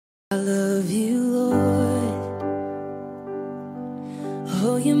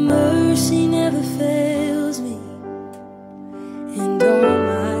mercy never fails me, and all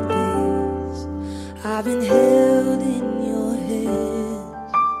my days I've been held in your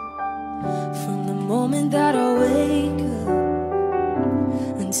hands. From the moment that I wake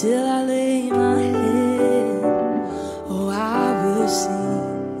up until I lay my head, oh, I will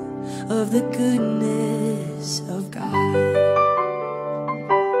sing of the goodness of God.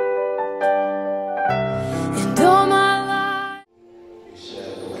 And all my life we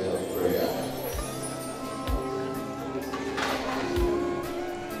share the way of prayer.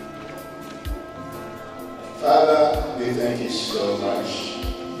 Father, we thank you so much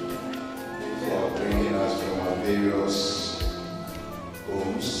for bringing us from our various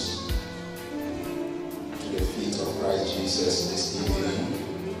homes to the feet of Christ Jesus this evening.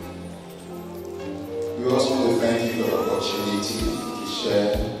 We also want to thank you for the opportunity to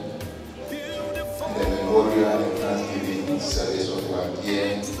share in the memorial and thanksgiving service of our dear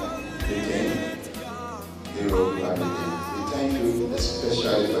Deacon, Kwadade. We thank you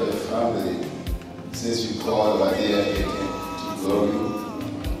especially for the family. Since you called our dear Deacon to glory,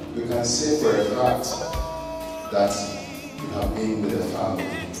 we can say for a fact that you have been with the family.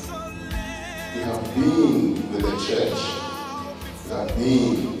 You have been with the church. You have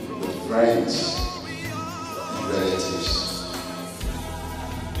been with friends and relatives.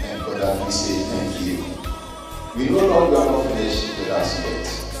 And for that we say thank you. We know Lord we are not finished with that aspect.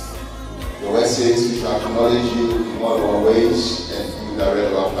 Your word says we shall acknowledge you in all our ways and you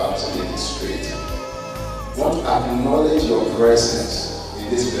direct our paths and make it straight. We want to acknowledge your presence in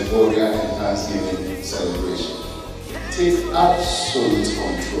this memorial and thanksgiving celebration. Take absolute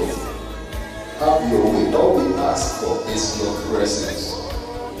control. Have your way. All we ask for is your presence.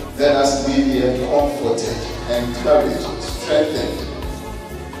 Let us be here comforted, encouraged, strengthened,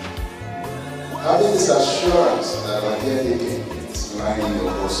 having this assurance that our dear Deacon is lying in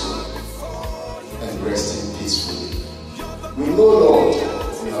your bosom and resting peacefully. We know, Lord,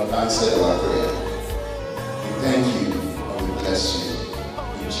 you have answered our prayer. We thank you and we bless you.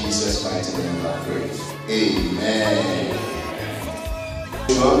 In Jesus' mighty name I pray. Amen.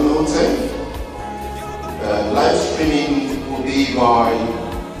 Well noted. Live streaming will be by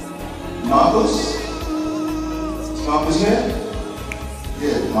Marcus. Is Marcus here?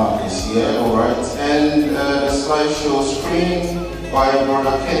 Yeah, Marcus here, alright. And the slideshow screen by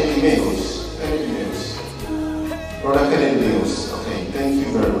Brother Kennedy Mills. Brother Kennedy Mills. Okay, thank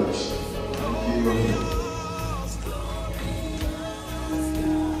you very much. Thank you.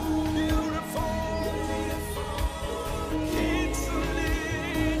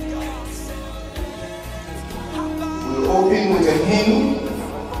 We'll open with a hymn,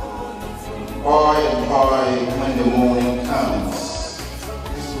 By and By When the Morning Comes.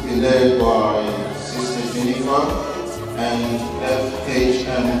 This will be led by Sister Jennifer and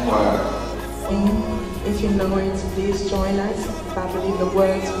FHM Choir. If you know it, please join us. I believe the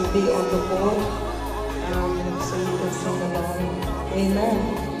words will be on the board, so you can sing along. Amen.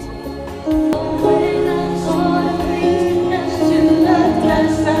 when I'm caught up in us to the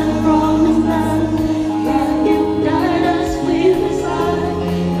blessed and promised land, that you guide us with the side,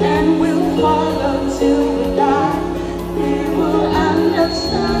 and we'll follow till we die. We will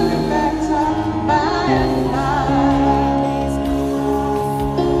understand the better by and by.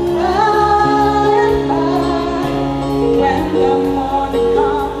 By and by, when the morning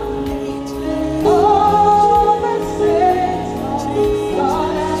comes, all the saints of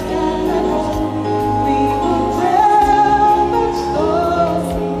God have gathered home. We will tell the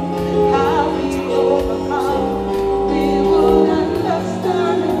story, how we overcome. We will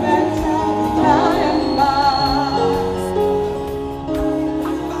understand it better by and by.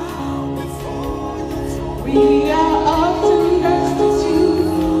 We are often destitute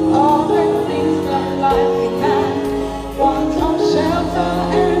of the things that life can. Want of shelter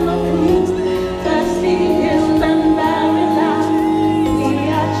and of food, thirsty hills and barren land. We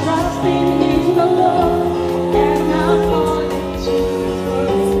are trusting in the Lord and our calling to His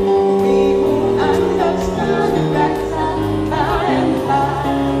word. We will understand it better by and by,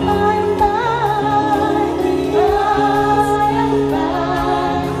 by and by, by and by.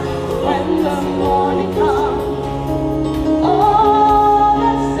 When the morning comes,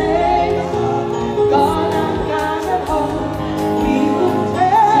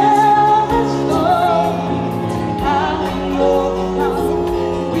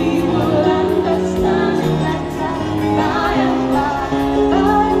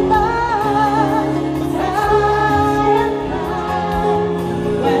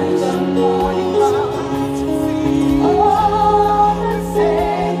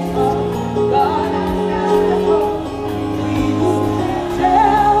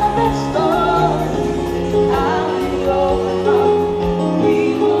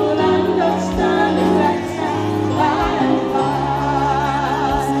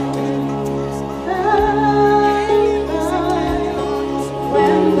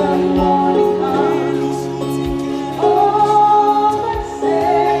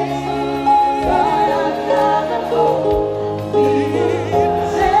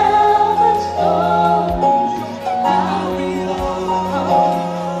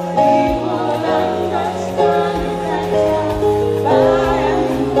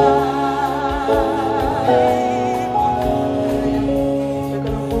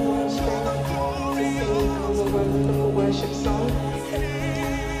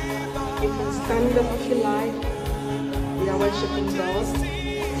 freedom of your life. We are worshiping God. So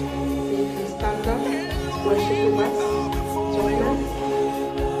you can stand up, worship with us, join us.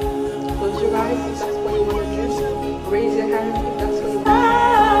 Close your eyes if that's what you want to do. Raise your hand if that's what you want to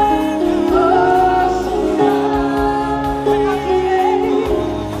do.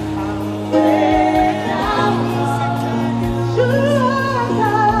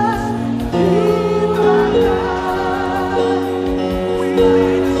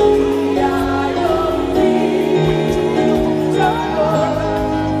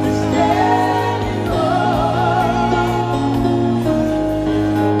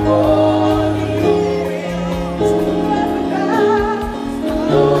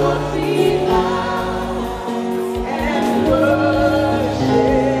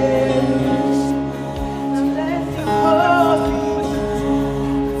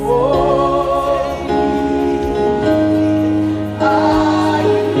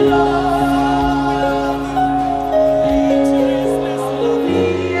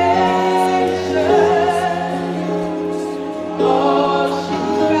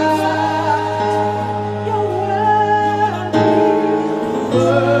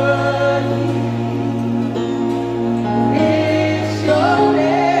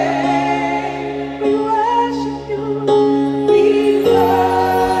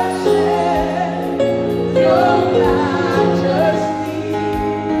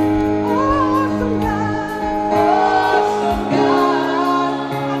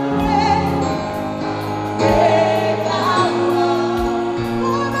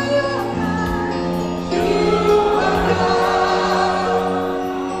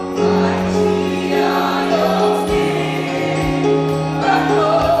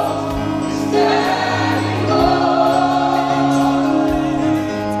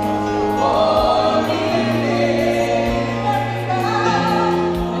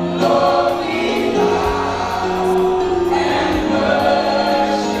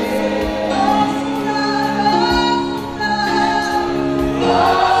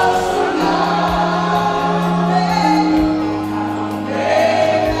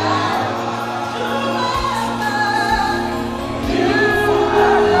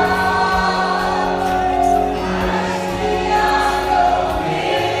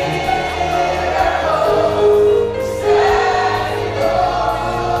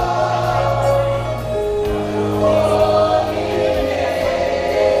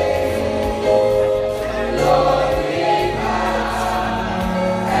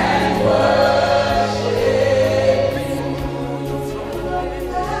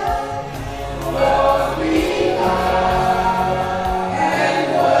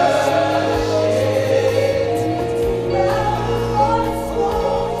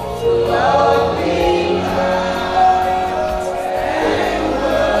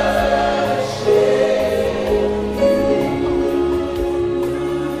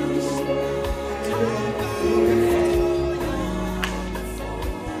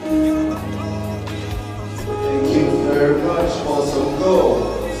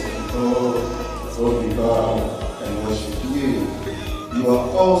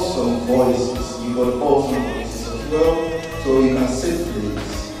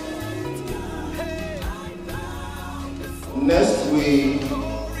 Next week,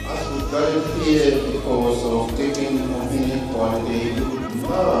 as we gathered here because of taking Ohene Kwadade, we would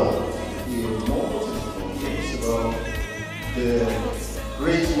love to hear more testimonies about the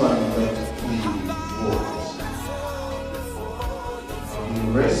great man that he was. He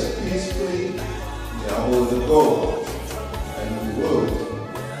rests peacefully in the abode of God, and we will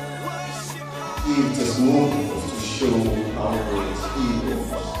give testimonies to show how great he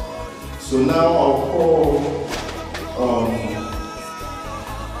was. So now I'll call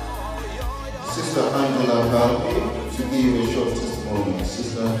Sister Angela Harvey to give a short testimony.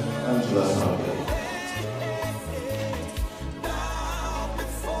 Sister Angela Harvey.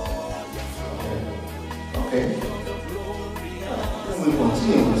 Okay. Then we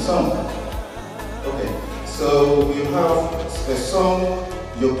continue with song. Okay. So we have a song,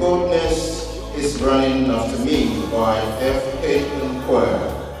 Your Goodness is Running After Me by F.H.M. Choir.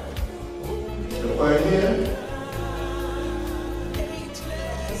 The choir here.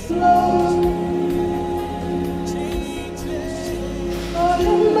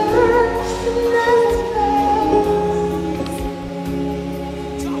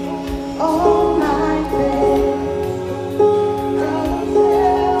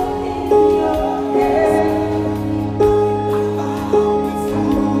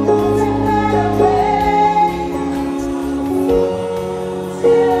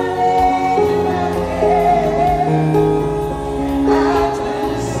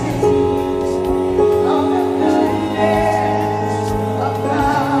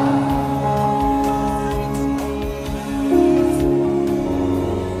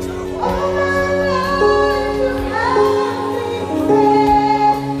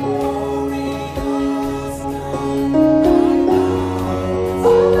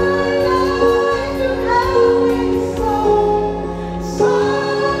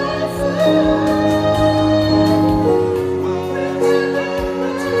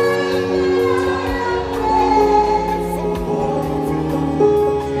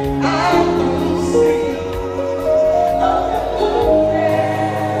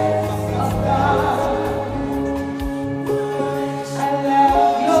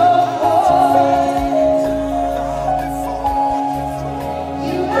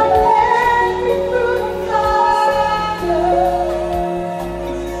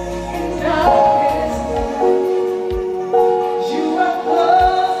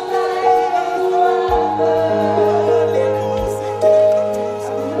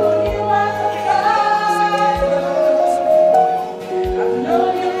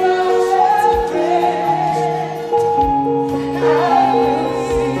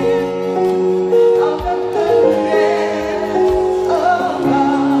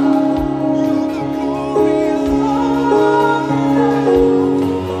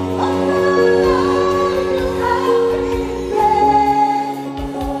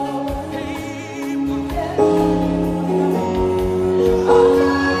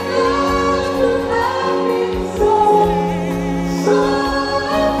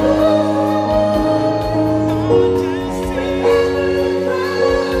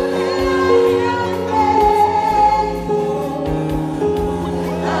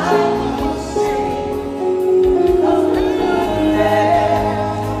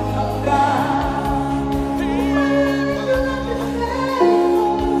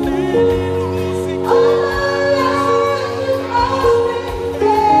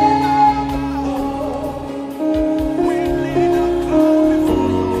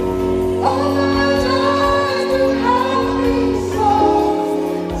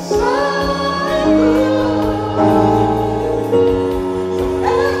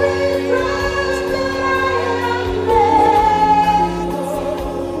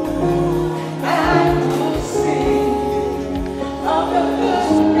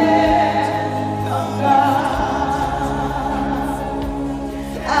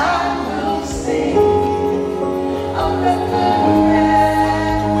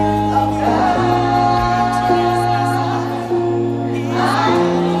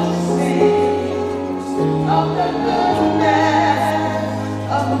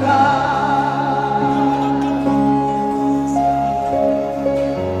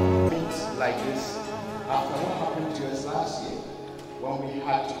 when we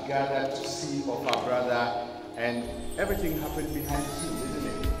had to gather to see of our brother, and everything happened behind the scenes, isn't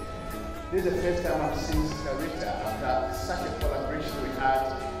it? This is the first time I've seen Sister Rita after such a collaboration we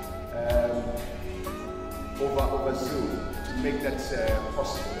had over Zoom to make that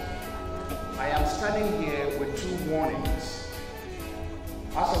possible. I am standing here with two warnings.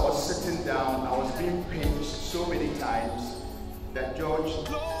 As I was sitting down, I was being pinched so many times that George,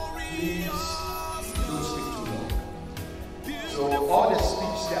 please don't speak too long. So all the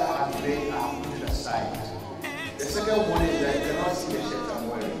speech that I have made, I have put aside. The second one is that you cannot see the shirt I'm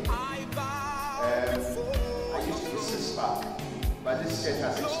wearing. I used to be six-pack, but this shirt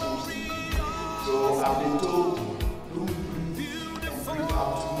has exposed me. So I've been told, don't breathe and breathe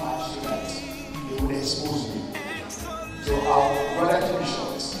out too much so that it will expose me. So our brother to be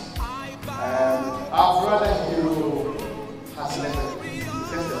short. Our brother Hero has left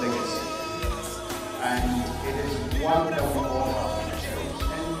a legacy. And it is one that we all have to cherish.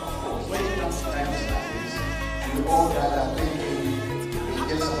 And of course, when it comes to times like this, we all gather thinking it's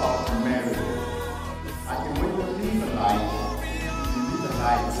just about marriage. I think when you live a life with a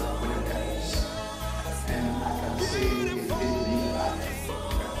purpose. And I can say it did live a life with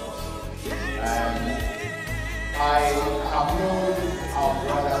a purpose. I have known our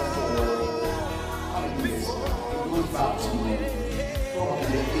brother for how many years? It goes back to probably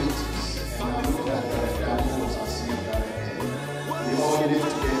the 80s. And I know that Brother Ghana was a senior brother then. We all lived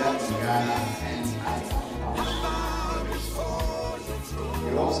together in Ghana, and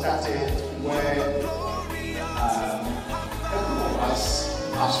it all started when a group of us,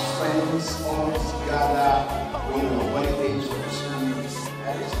 as friends, all together, when we were holidays from school.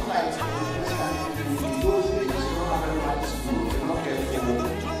 And it's like this country, in those days, you don't have very much to do, you're not careful.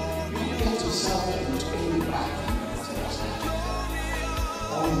 You get yourself into any bad thing.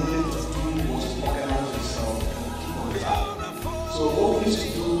 All you needed to do was to organize yourself and keep on track. So what we used to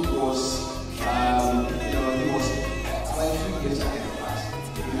do was, he was like 3 years ahead of us.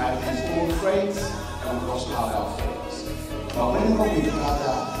 We had his own friends, and we also had our friends. But whenever we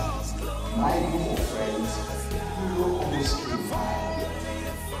gather, my group of friends, we will always came by.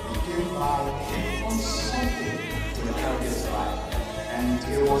 They came by on something to the character's life. And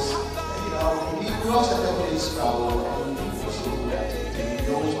it was, we lost a couple of travel, and we were so good at it.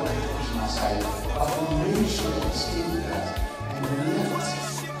 We always wanted to push him aside. But we made sure that he stayed with us, and we left the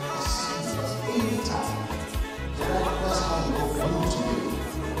seasons any time. So that's how we got glued together.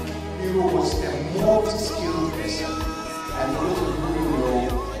 Hero was a multi-skilled person. And for those of you who know,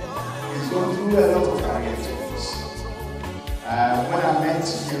 he's gone through a lot of career changes. When I met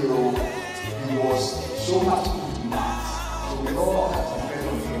Hero, he was so much into maths. So we all had to depend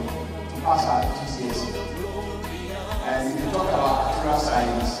on him to pass our GCSE. And if you talk about natural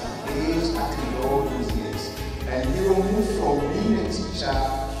science, he is actually all those years. And Hero moved from being a teacher,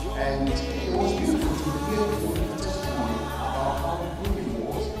 and it was beautiful to hear the testimony about how good he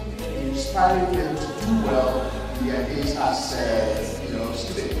was, inspiring them to do well their days as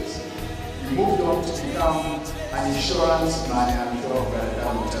students. We moved on to become an insurance man, and I'm sure Brother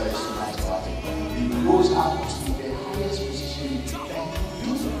Dan will tell us so much about it. He rose up to the highest position that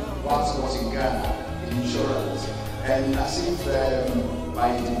he did whilst he was in Ghana in insurance. And as if by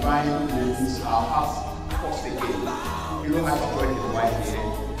divine grace, our paths crossed again. You don't have to join your wife here,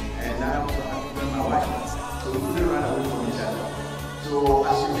 and I also have to join my wife. So we couldn't run away from each other. So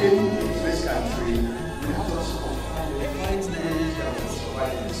as you came into this country, we have to also find the right ways that will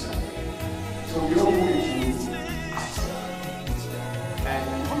survive in this country. So we all move into action. And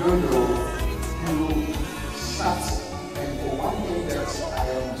if you don't know, you sat, and for one thing that I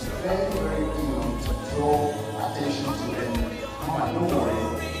am very, very keen on to draw attention to, and don't worry,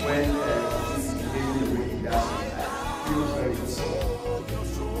 when he's behaving the way he does sometimes, he was very concerned.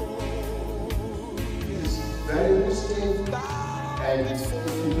 He's very listening, and if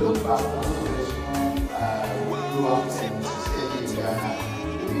you look back on the throughout and staying in Ghana,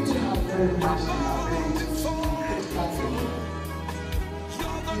 we need to have very much the ability to critical thinking.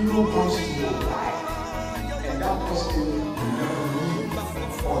 You wants to know why, and that person will never leave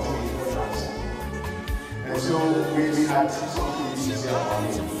or to be answer. And so we had something easier about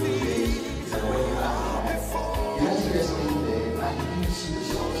it in those days than when you had to have. You have to just stay there and you see the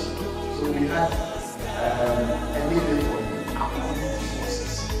source. So we had a meeting for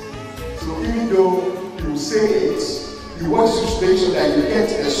resources. So even though you say it, you want to make sure that you get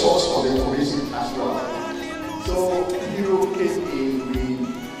the source of the information as well. So Hero came in, we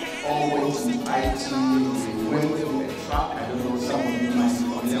all went to IT, we went to a track, I don't know, some of you might be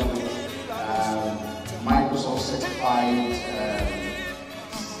familiar with Microsoft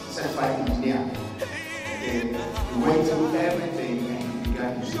certified engineer. We went through everything.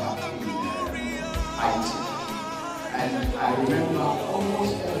 And I remember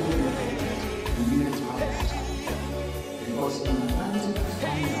almost every weekend we needed to have a time because we wanted to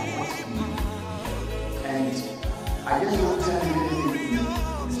find out what we need. And I just don't tell you anything,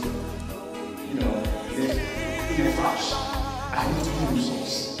 in a flash. I need to give you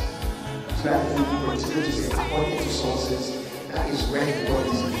source. So that we continue to say, according to sources, that is where God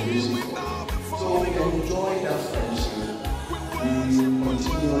is using for. So we enjoy that friendship. We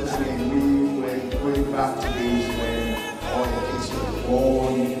continue, and we were going back to days when all the kids were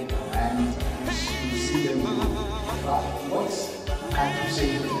born and you see them grow. But what I can say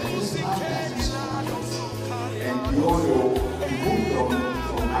is that this man has this. And we all know we moved on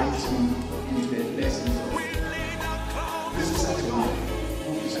from IT into the lessons. This is such a man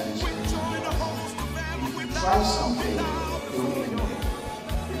who is an inspiration. If you try something, don't ignore it.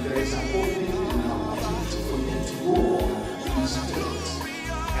 If there is an opening and an opportunity for you to go on, please take it.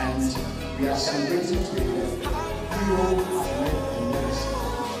 And we are celebrating today. Hero has made a legacy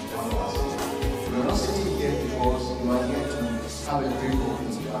one of us. We are not sitting here because you are here to have a drink of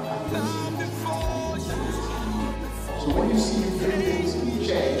your happiness. So when you see me doing things in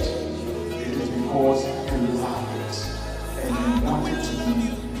church, it is because you love it and you want it to be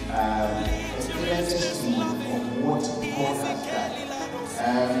a clear testimony of what God has done.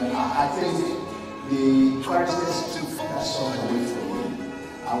 I think the choristers took that song away from me.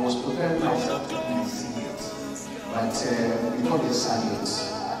 I was preparing myself to really sing it, but because they sang it,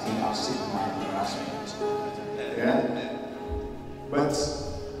 I think I'll stick my embarrassment. Yeah? But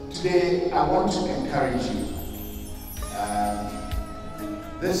today I want to encourage you.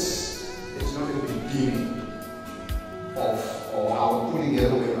 This is not the beginning of, or I will put it the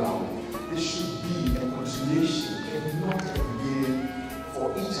other way around. This should be a continuation and not a beginning for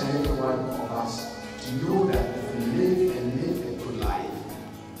each and every one of us to know that if we live and live a good life,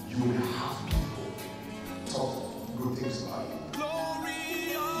 you will have people talk good things about you.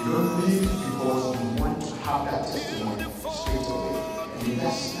 You don't live because you want to have that testimony straight away. And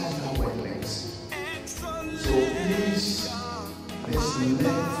that's not what it makes. So please, let's learn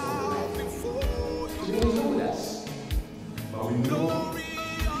from the life. Today is not with us, but we know he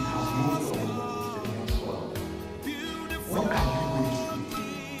has moved on to the next world. What are you going to do?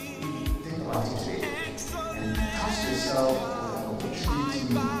 Think about it today and ask yourself an opportunity to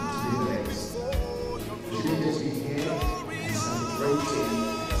be the next. You shouldn't just be here and celebrating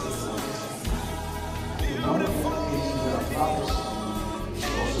the one of the things that our fathers do is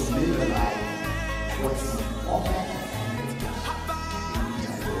also live a life what's offered.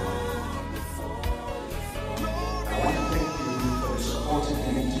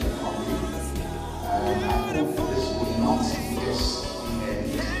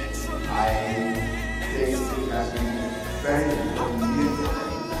 Very important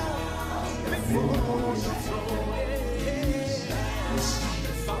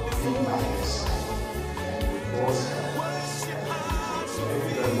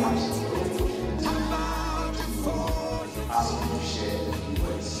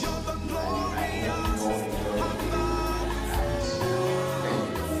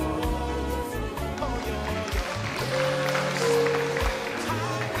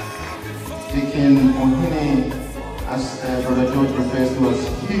Deacon Ohene, as Brother George refers to as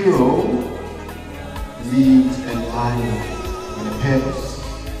hero, leads a life with a purpose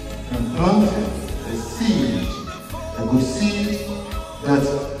and planted a seed, a good seed that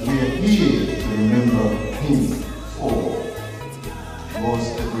we are here to remember him for. He was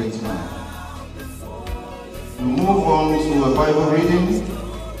a great man. We move on to a Bible reading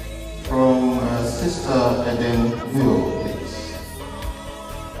from Sister Eden Hill, please.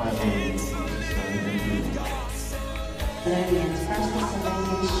 Bible reading. Thessalonians, 1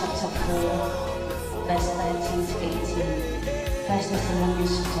 Thessalonians chapter 4, verse 13 to 18. 1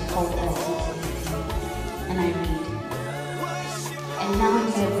 Thessalonians chapter 4, 13 to 18. And I read, and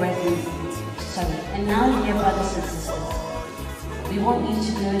now, dear brothers and sisters, we want you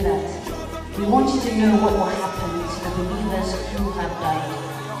to know what will happen to the believers who have died,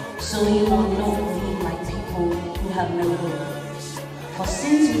 so you will not believe like people who have no hope. For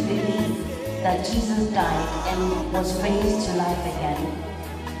since we believe that Jesus died and was raised to life again,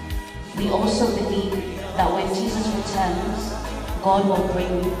 we also believe that when Jesus returns, God will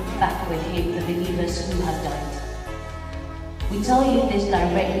bring back with him the believers who have died. We tell you this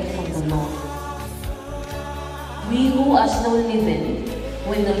directly from the Lord. We who are still living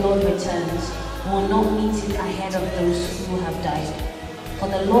when the Lord returns will not meet him ahead of those who have died. For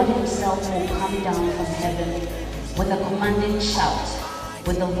the Lord himself will come down from heaven with a commanding shout,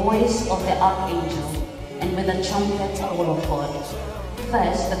 with the voice of the archangel, and with the trumpet call of God.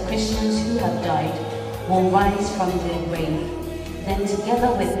 First, the Christians who have died will rise from their grave. Then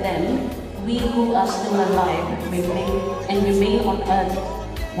together with them, we who are still alive remain on earth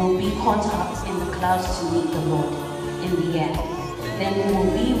will be caught up in the clouds to meet the Lord in the air. Then we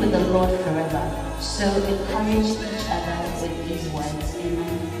will be with the Lord forever. So encourage each other with these words.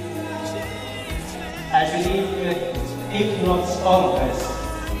 Amen. I believe if not all of us,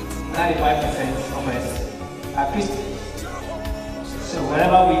 95% of us are Christians. So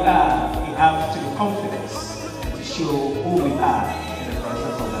wherever we are, we have to be confident and to show who we are in the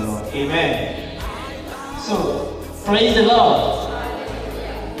presence of the Lord. Amen. So, praise the Lord.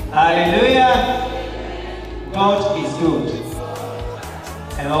 Hallelujah. God is good.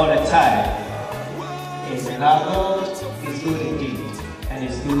 And all the time. Amen. Our God is good indeed. And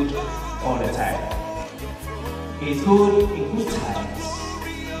is good all the time. He is good in good times.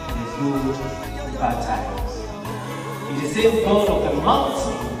 And is good in bad times. He is the same God of the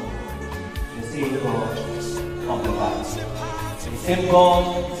mountain. The same God of the valley. The same God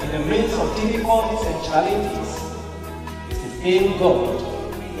in the midst of difficulties and challenges. It's the same God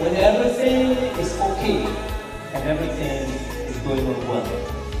when everything is okay and everything is going on well.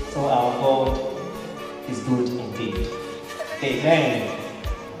 So our God is good indeed. Amen.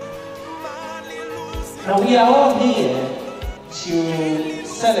 Now we are all here to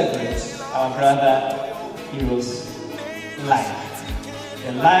celebrate our brother Hero's life.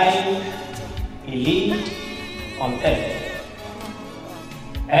 The life he lived on earth.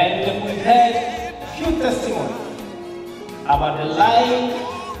 And we've heard a few testimonies about the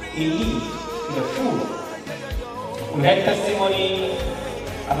life he lived in the full. We heard testimony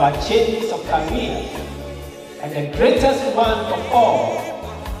about changes of career, and the greatest one of all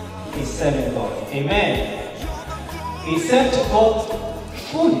is serving God. Amen. He served God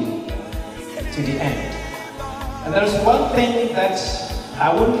fully to the end. And there's one thing that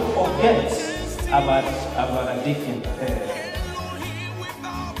I wouldn't forget about a Deacon.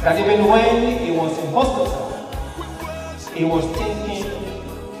 That even when he was in hospital, he was thinking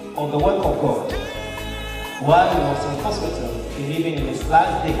of the work of God. While he was in hospital, even in his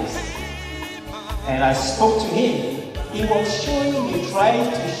last days, and I spoke to him, he was showing me,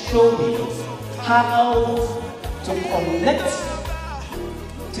 trying to show me how to connect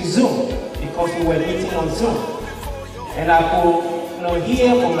to Zoom, because we were meeting on Zoom. And I could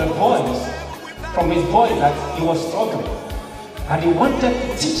hear from his voice that he was struggling. And he wanted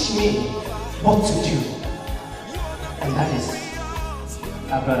to teach me what to do. And that is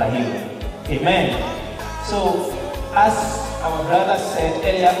our brother Hero. Amen. So, as our brother said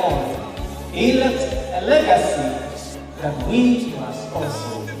earlier on, he left a legacy that we must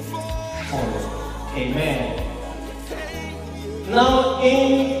also follow. Amen. Now,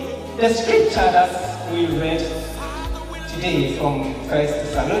 in the scripture that we read today from 1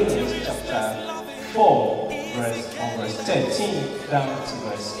 Thessalonians chapter 4, verse 13 down to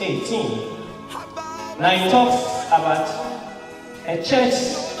verse 18. Now it talks about a church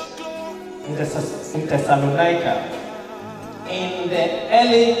in Thessalonica in the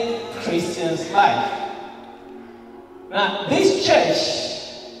early Christian's life. Now this church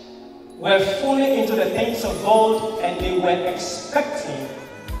were fully into the things of God, and they were expecting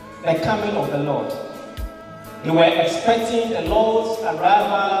the coming of the Lord. They were expecting the Lord's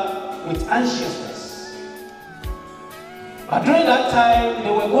arrival with anxiousness. But during that time,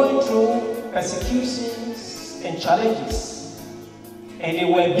 they were going through persecutions and challenges, and they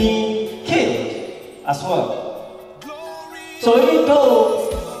were being killed as well. So even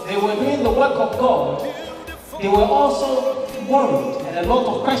though they were doing the work of God, they were also worried, and a lot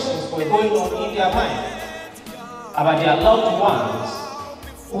of questions were going on in their mind about their loved ones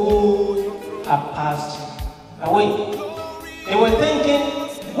who have passed away. They were thinking,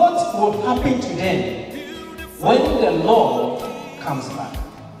 what will happen to them when the Lord comes back?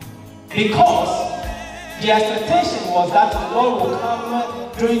 Because the expectation was that the Lord will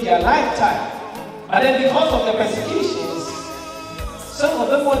come during their lifetime. But then because of the persecutions, some of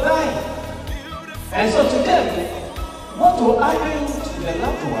them were dying. And so to them, what will happen to the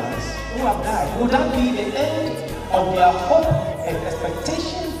loved ones who have died? Would that be the end of their hope and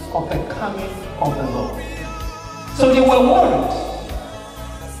expectation of the coming of the Lord? So they were worried.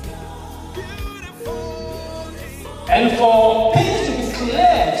 And for things to be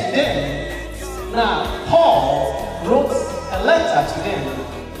clear to them, now Paul wrote a letter to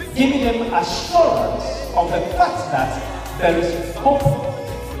them, giving them assurance of the fact that there is hope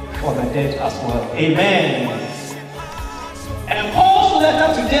for the dead as well. Amen. And Paul's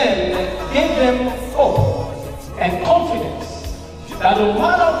letter to them gave them hope and confidence that no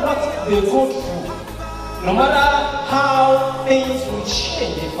matter what they go through, no matter how things will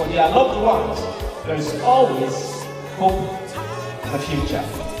change for their loved ones, there is always hope for the future.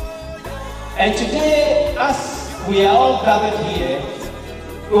 And today, as we are all gathered here,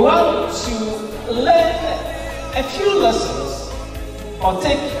 we want to learn a few lessons or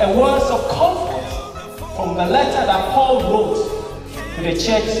take a words of comfort from the letter that Paul wrote to the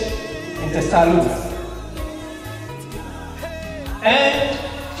church in Thessalonica. And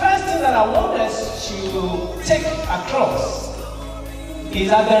first thing that I want us to take across is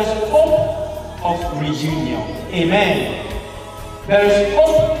that there is hope of reunion. Amen. There is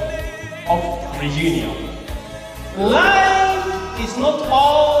hope of reunion. Life is not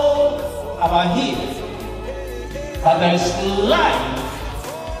all about here, but there is life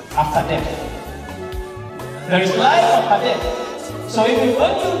after death. There is life after death. So when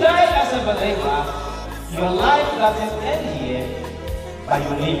you die as a believer, your life doesn't end here, but you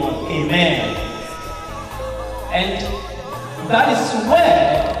live on. Amen. And that is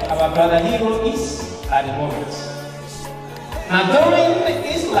where our brother Hero is at the moment. Now during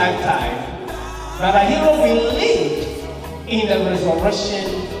his lifetime, brother Hero believed in the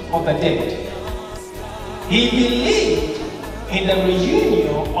resurrection of the dead. He believed in the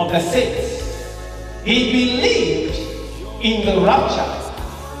reunion of the saints. He believed in the rapture.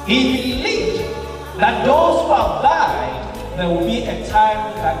 He believed that those who have died, there will be a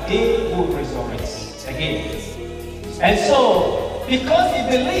time that they will resurrect again. And so, because he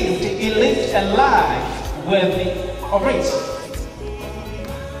believed, he lived a life worthy of it.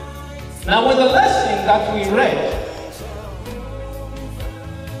 Now, with the lesson that we read,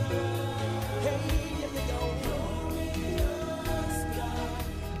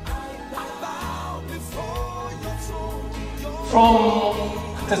 from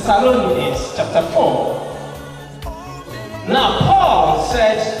Thessalonians chapter 4. Now Paul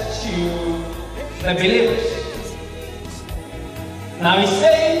said to the believers, now he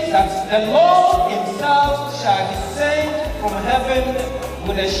says that the Lord himself shall descend from heaven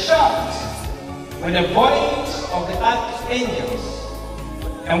with a shout, with the voice of the archangels,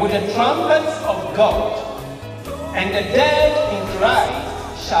 and with the trumpets of God, and the dead in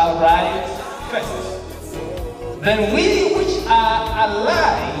Christ shall rise first. Then we which are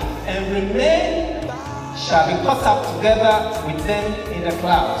alive and remain shall be caught up together with them in the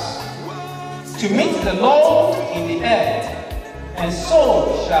clouds, to meet the Lord in the air, and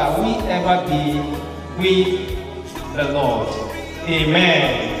so shall we ever be with the Lord.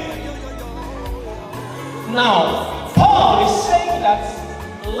 Amen. Now, Paul is saying that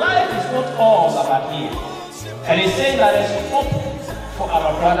life is not all about here. And he's saying that there's hope for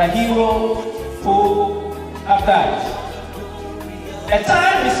our brother Hero who have died. A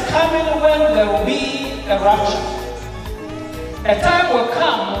time is coming when there will be a rapture. A time will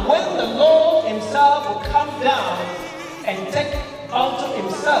come when the Lord himself will come down and take unto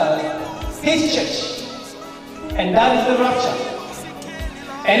himself his church. And that is the rapture.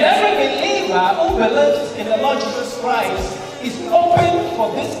 And every believer who believes in the Lord Jesus Christ is open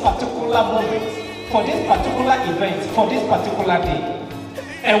for this particular moment, for this particular event, for this particular day.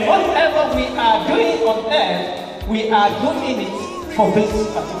 And whatever we are doing on earth, we are doing it for this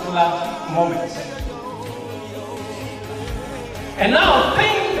particular moment. And now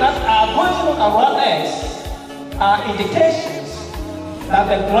things that are going on around us are indications that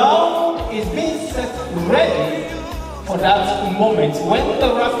the ground is being set ready for that moment when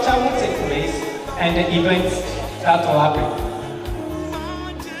the rapture will take place and the events that will happen.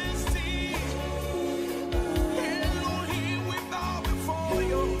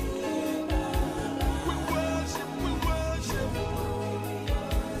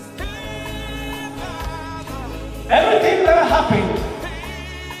 Everything that happened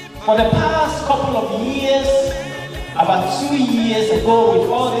for the past couple of years, about 2 years ago, with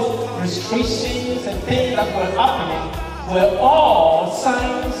all these restrictions and things that were happening, were all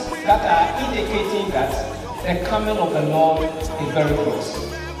signs that are indicating that the coming of the Lord is very close.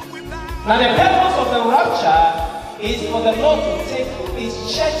 Now the purpose of the rapture is for the Lord to take his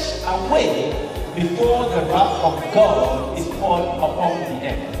church away before the wrath of God is poured upon the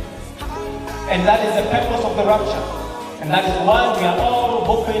earth. And that is the purpose of the rapture. And that is why we are all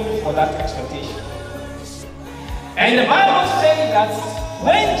hoping for that expectation. And the Bible says that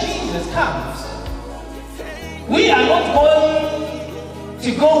when Jesus comes, we are not going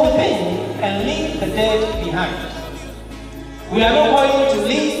to go with him and leave the dead behind. We are not going to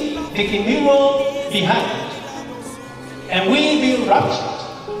leave Deacon behind. And we will be raptured.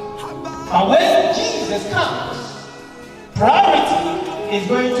 But when Jesus comes, priority is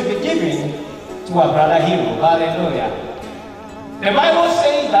going to be given to our brother Hero. Hallelujah. The Bible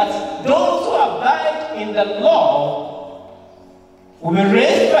says that those who have died in the Lord will be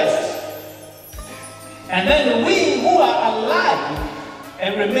raised first. And then we who are alive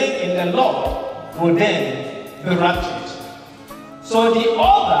and remain in the Lord will then be raptured. So the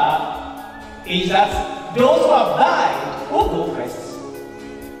order is that those who have died will go first.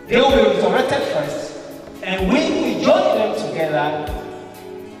 They will be resurrected first, and we will join them together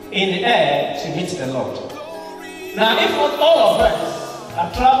in the air to meet the Lord. Now, if not all of us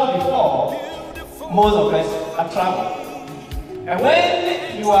have traveled before, most of us have traveled. And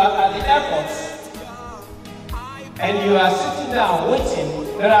when you are at the airport and you are sitting down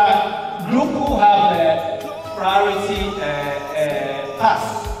waiting, there are groups who have a priority pass.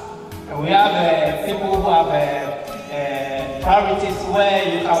 And we have people who have priorities where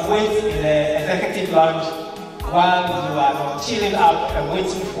you can wait in the executive lounge while you are chilling up and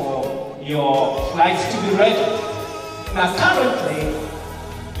waiting for your flights to be ready. Now currently,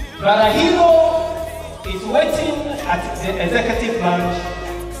 Brother Hero is waiting at the executive lounge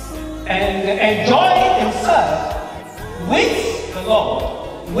and enjoying himself with the Lord,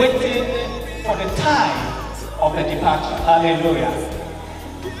 waiting for the time of the departure. Hallelujah.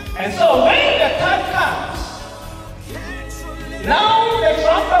 And so when the time comes, now the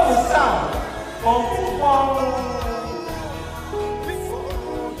trumpet will sound.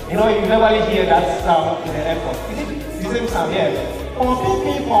 You know, you never hear that sound in the airport. Is it the same sound? Yes.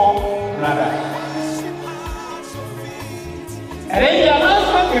 Rather. And then the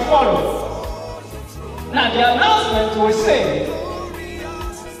announcement will follow. Now the announcement will say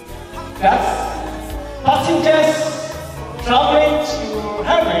that passengers traveling to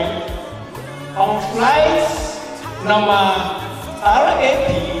heaven on flights number RAP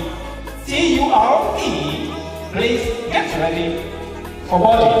TURE, please get ready for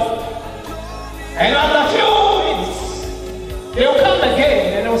boarding. And after a few minutes, they will come again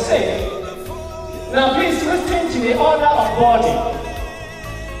and they will say, now please listen to the order of boarding.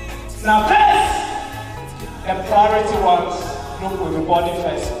 Now first, the priority ones group will be boarding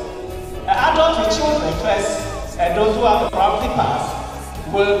first. The adults with children first, and those who have the priority pass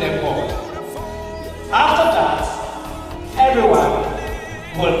will then board. After that, everyone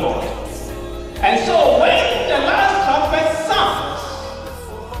will board. And so when the last trumpet sounds,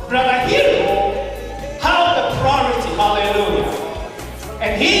 Brother Hero have the priority, hallelujah.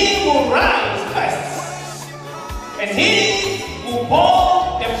 And he will rise first. And he will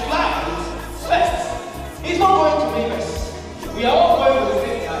board the flight first. He's not going to leave us. We are all going to the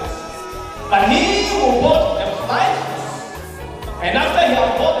same flight. But he will board the flight first. And after he has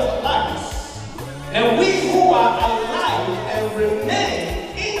boarded the flight, then we who are alive and remain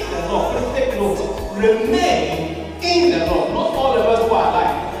in the Lord, let's take note, remain in the Lord. Not all of us who are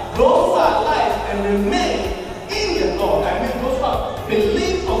alive. Those who are alive and remain in the Lord, I mean those who have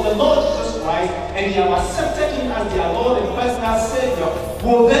believed on the Lord Jesus Christ and they have accepted Him as their Lord and personal Savior,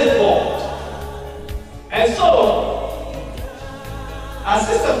 will then board. And so, as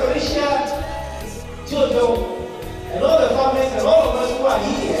Sister Felicia, Jojo, and all the families and all of us who are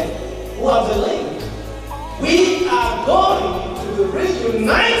here, who have believed, we are going to be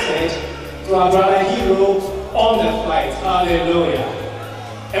reunited to our Brother Hero on the flight. Hallelujah.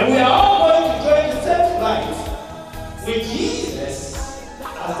 And we are all going to join the same flight with Jesus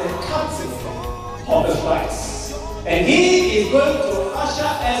as the captain of the flight. And He is going to usher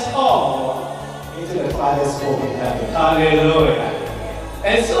us all into the Father's home in heaven. Hallelujah.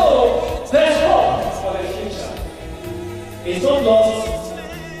 And so, there's hope for the future. It's not lost,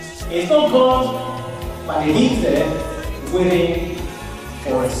 it's not gone, but it is there waiting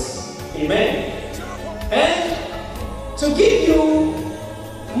for us. Amen. And to give you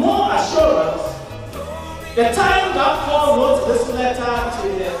more assurance, the time that Paul wrote this letter to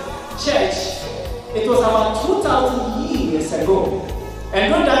the church, it was about 2,000 years ago.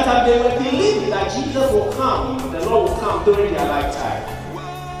 And during that time, they were believing that Jesus will come, the Lord will come during their lifetime.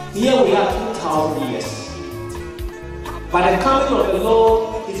 Here we are 2,000 years. But the coming of the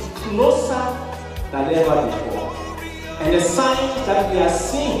Lord is closer than ever before. And the signs that we are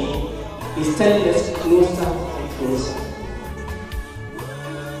seeing is telling us closer and closer.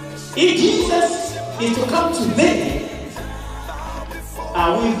 If Jesus is to come today,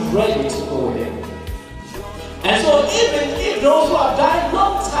 are we ready to go there? And so even if those who have died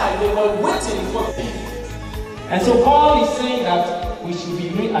long time, they were waiting for Him. And so Paul is saying that we should be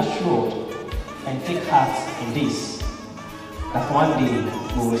reassured and take heart in this, that one day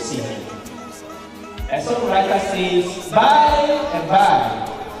we will see Him. And songwriter says, by and by,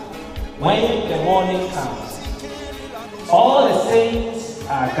 when the morning comes, all the saints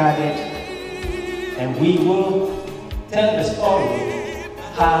are gathered, and we will tell the story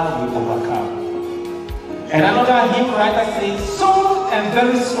how we overcome. And another hymn writer says, soon and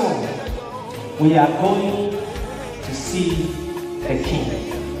very soon, we are going to see the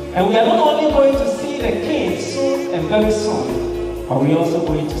King. And we are not only going to see the King soon and very soon, but we are also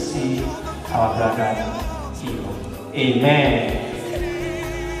going to see our brother Hero. Amen.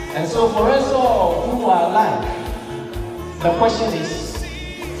 And so for us all who are alive, the question is,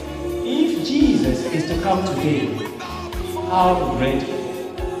 if Jesus is to come today, how ready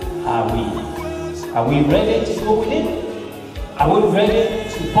are we? Are we ready to go with him? Are we ready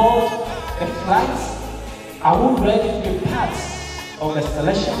to board the flights? Are we ready to be part of the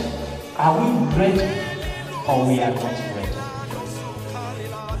selection? Are we ready or we are not ready?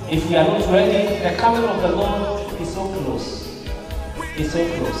 If we are not ready, the coming of the Lord is so close. It's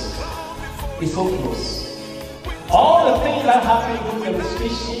so close. It's so close. All the things that happen with the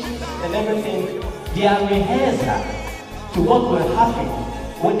restrictions and everything, they are rehearsal to what will happen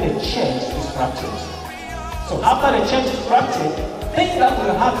when the church is raptured. So after the church is raptured, things that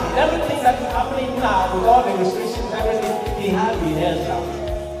will happen, everything that is happening now with all the restrictions, everything, they have rehearsal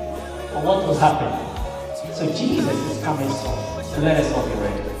for what will happen. So Jesus is coming soon. So let us all be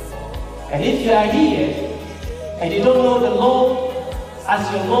ready. And if you are here and you don't know the Lord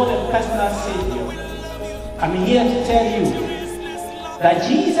as your Lord and personal Savior, I'm here to tell you that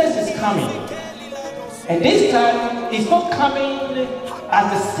Jesus is coming. And this time, he's not coming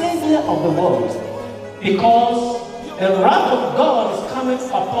as the Savior of the world, because the wrath of God is coming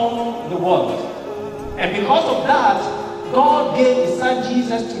upon the world. And because of that, God gave his son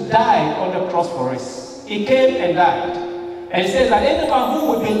Jesus to die on the cross for us. He came and died. And he says that anyone who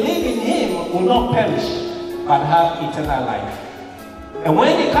will believe in him will not perish, but have eternal life. And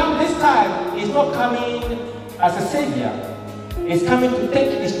when he comes this time, he's not coming as a savior. He's coming to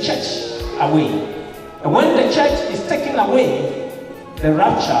take his church away. And when the church is taken away, the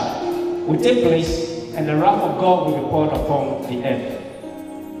rapture will take place and the wrath of God will be poured upon the earth.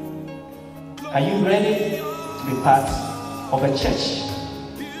 Are you ready to be part of a church,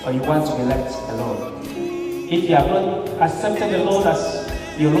 or you want to be left alone? If you have not accepted the Lord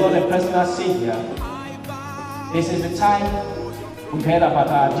as your Lord and personal Savior, this is the time. We've heard about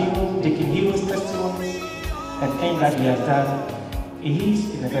our Deacon Hero's testimony and things that he has done. He is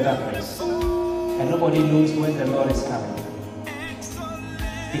in a better place. And nobody knows when the Lord is coming.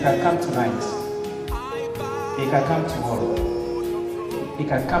 He can come tonight. He can come tomorrow. He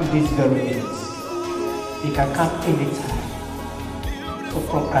can come this very minute. He can come anytime. So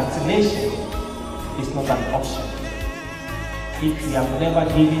procrastination is not an option. If you have never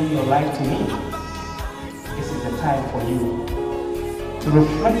given your life to him, this is the time for you to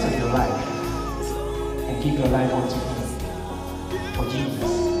reflect on your life and give your life unto him. For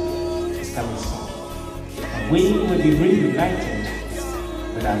Jesus is coming soon. And we will be reunited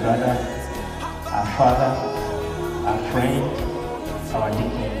with our brother, our father, our friend, our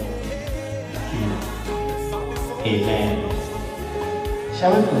deacon here. Amen.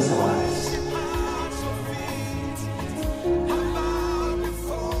 Shall we close our eyes?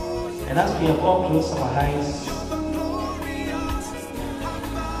 And as we have all closed our eyes,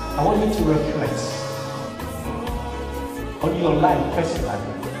 I want you to reflect on your life personally.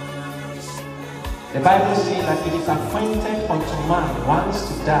 The Bible says that it is appointed unto man once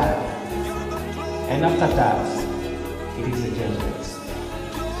to die, and after that, it is a judgment.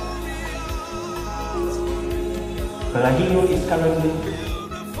 Brother Hero is currently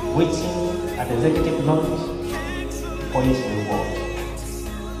waiting at the executive lounge for his reward.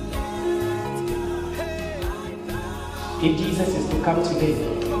 If Jesus is to come today,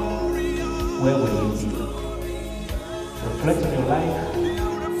 where will you be? Reflect on your life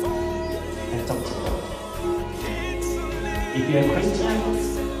and talk to God. If you're a Christian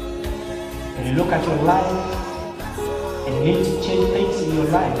and you look at your life and you need to change things in your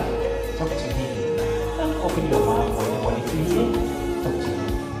life, talk to him. Don't open your mouth for anybody to hear. Talk to him.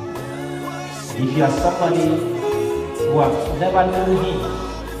 If you are somebody who has never known him,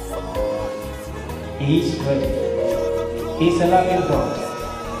 he is ready. He is a loving God.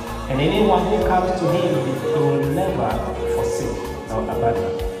 And anyone who comes to him, he will never forsake nor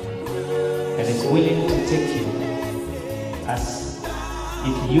abandon. And is willing to take you as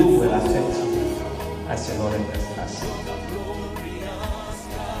if you will accept him as your Lord and personal Savior.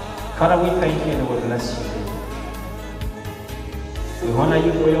 Father, we thank you and we bless you. We honor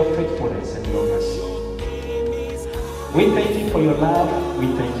you for your faithfulness and your mercy. We thank you for your love. We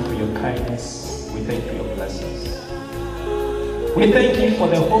thank you for your kindness. We thank you for your blessings. We thank you for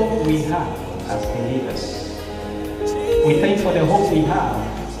the hope we have as believers. We thank you for the hope we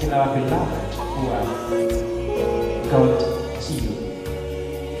have in our beloved who have gone to you.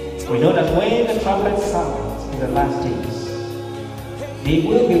 We know that when the trumpet sounds in the last days, they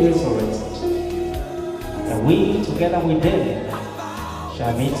will be resurrected. and we, together with them,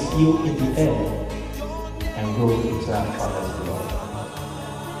 shall meet you in the air and go into our Father's glory.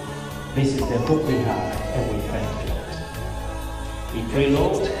 This is the hope we have, and we thank you, Lord. We pray,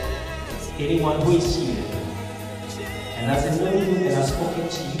 Lord, anyone who is here and has known you and has spoken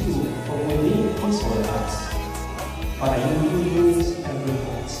to you from within his or her heart, Father, you use every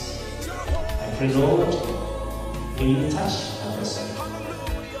heart. I pray, Lord, may you touch the person,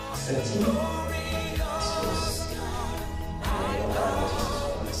 set him as close.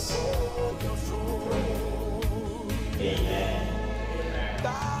 Amen.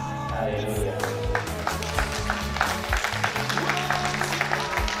 Hallelujah.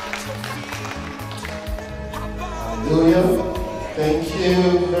 Hallelujah. Thank you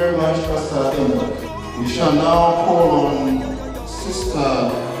very much, Pastor Enoch. We shall now call on Sister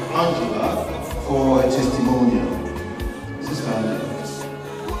Angela for a testimonial. Sister Angela.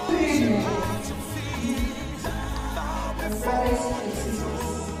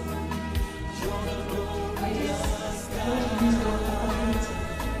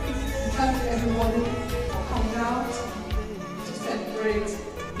 Thank everybody for coming out to celebrate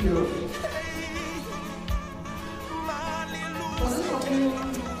Europe. For those of you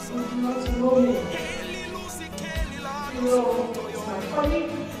who do not know me, Euro is my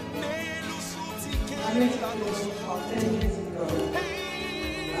colleague. I met him about 10 years ago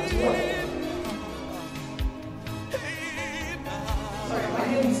as well. Sorry, my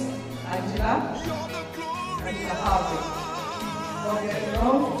name is Angela Harvey. Don't get me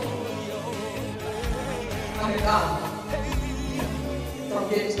wrong. I'm a guy from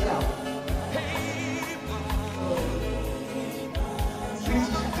Cape Town.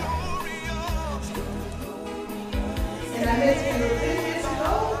 And I met him 3 years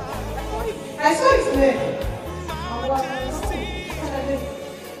ago. I saw his name. I was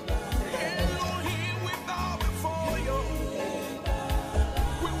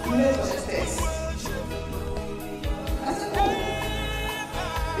he met on the stairs. I said, oh,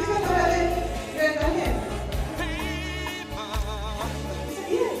 this is Kwadade, you're in here.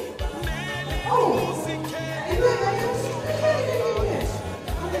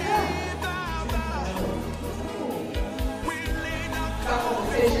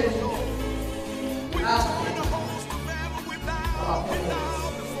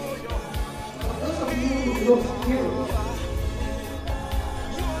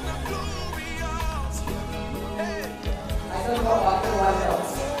 I don't know about anyone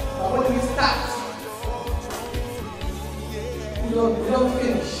else, but when we start, we don't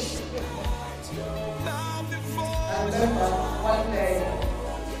finish. I remember one day,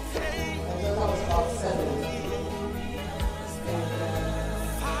 I was about 7, and I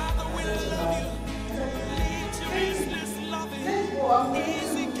said to her, let's go, I'm going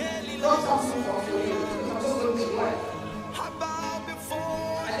to draw something for you, because I'm just going to work.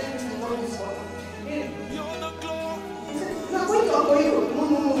 I didn't even know this one. He said, now when you are going, no,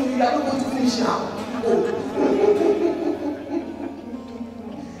 you are not going to finish now.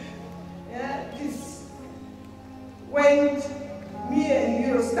 Yeah, this, when me and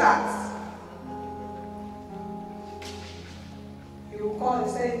you start, you will call and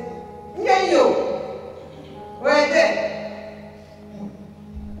say, Nyanyo, we're there.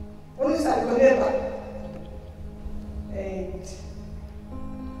 Only start your neighbor. And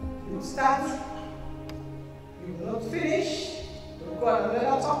you start, you will not finish, you will go on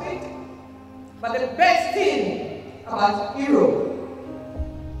another topic. But the best thing about Europe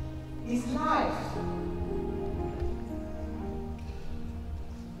is life.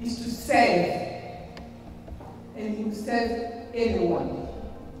 Is to serve. And you serve anyone,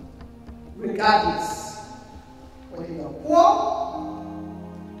 regardless whether you're poor,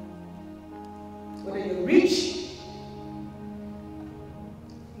 whether you're rich,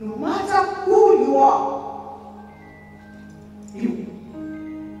 no matter who you are, you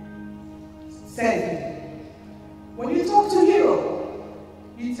serve him. When you talk to hero,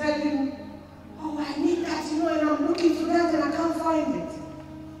 you tell him, oh, I need that, and I'm looking for that and I can't find it.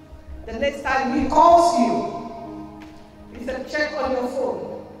 The next time he calls you, he said, check on your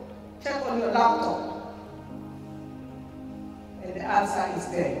phone, check on your laptop, and the answer is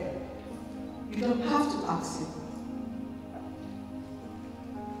there. You don't have to ask him.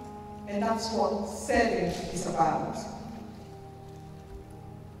 And that's what serving is about.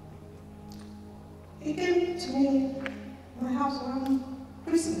 He came to me, my house around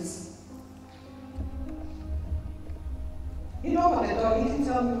Christmas. He knocked on the door, he didn't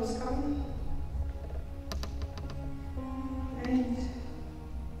tell me he was coming. And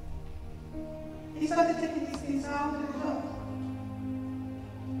he started taking these things out of the door.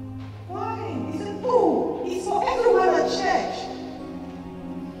 Why? He said, oh,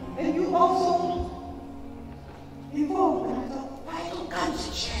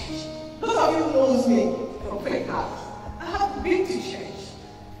 of you knows me from Quake House. I have been to church.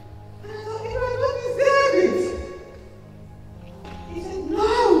 And I thought, I don't deserve it. He said, no,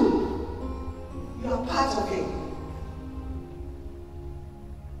 you are part of it.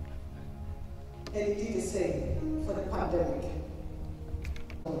 And he did the same for the pandemic.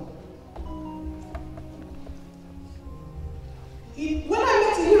 When I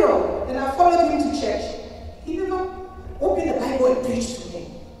met Hero and I followed him to church, he never opened the Bible and preached to me.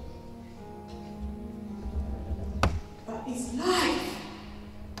 But his life,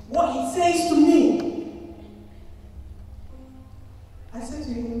 what he says to me, I said to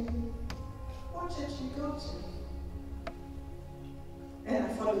him, what church do you go to? And I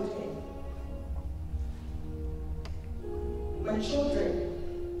followed him. My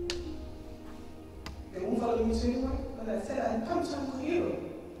children, they won't follow me to anywhere. But I said, I come to Uncle Hero.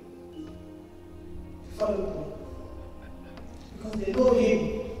 They followed me. Because they know him.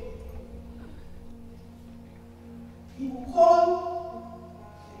 He will call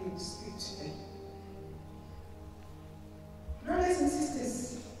and he will speak to them. Brothers and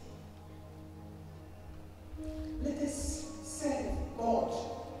sisters, let us serve God.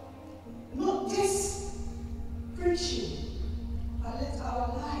 Not just preaching, but let our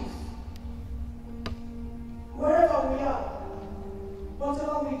life, wherever we are,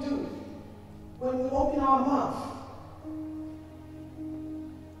 whatever we do, when we open our mouth,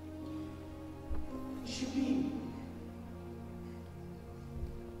 it should be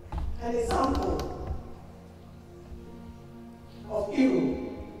an example of hero.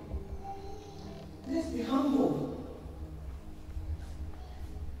 Let's be humble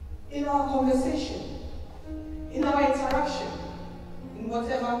in our conversation, in our interaction, in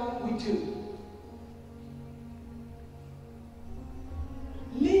whatever we do.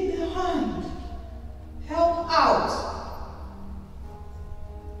 Lend a hand, help out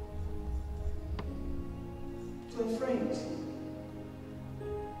to a friend.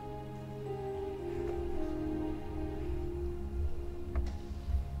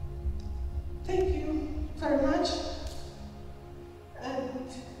 Thank you very much, and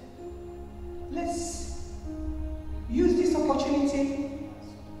let's use this opportunity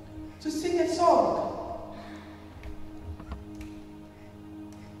to sing a song.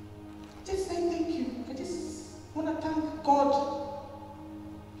 Just say thank you. I just want to thank God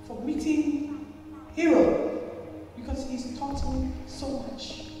for meeting Hero, because he's taught me so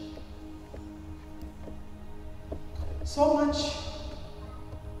much. So much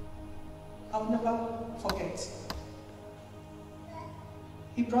I'll never forget.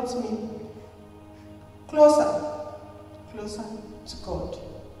 He brought me closer to God.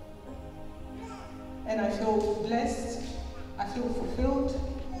 And I feel blessed, I feel fulfilled,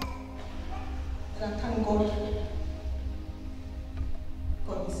 and I thank God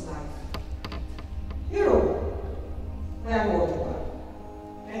for his life. Hero, where are you?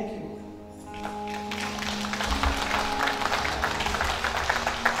 Thank you.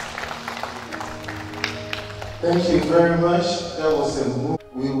 Thank you very much. That was a move.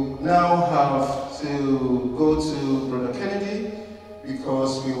 We now have to go to Brother Kennedy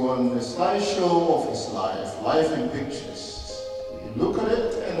because we want a slideshow of his life in pictures. You look at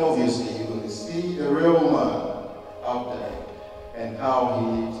it and obviously you're going to see the real man out there and how he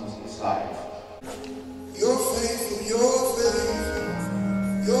lives his life. Your faith, your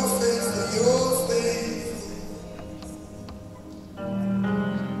faith, your faith, your faith.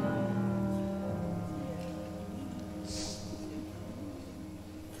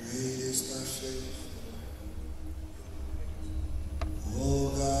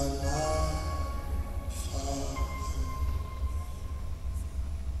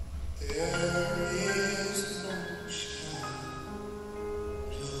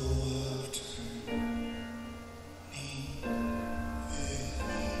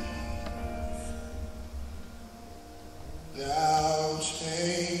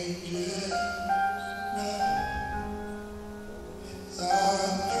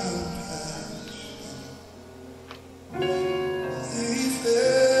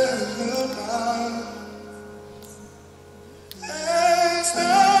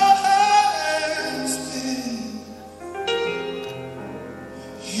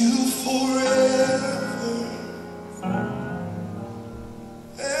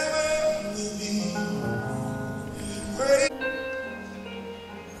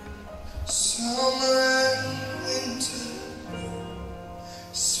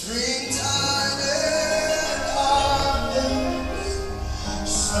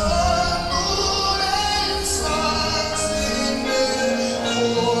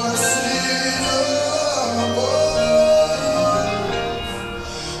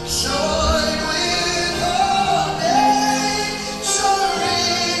 Joy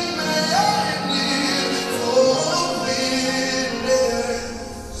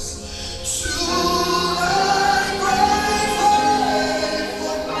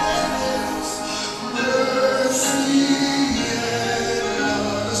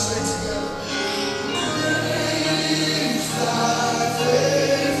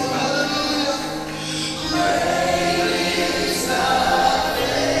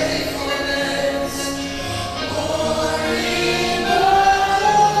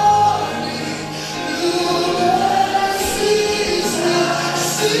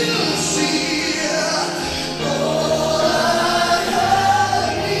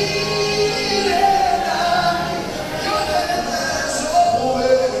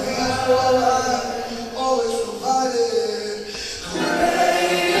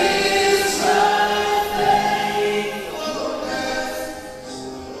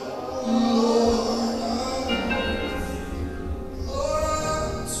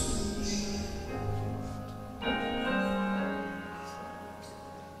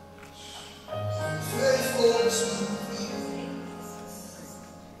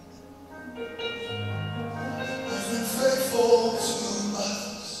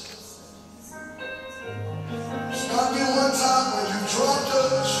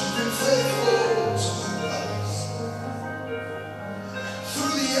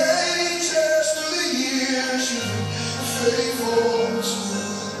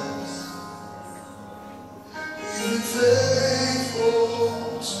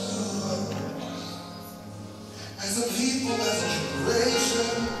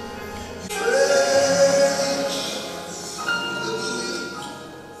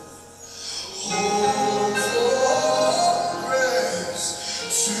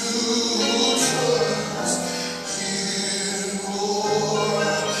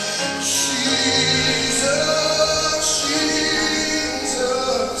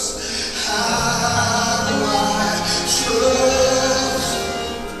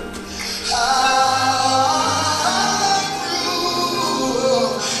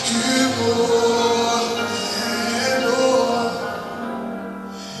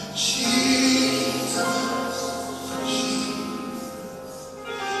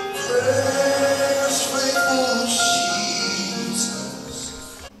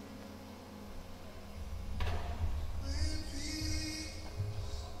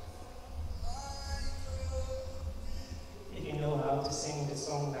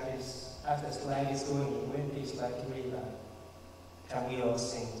like a river. Can we all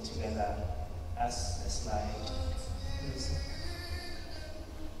sing together as the slide goes?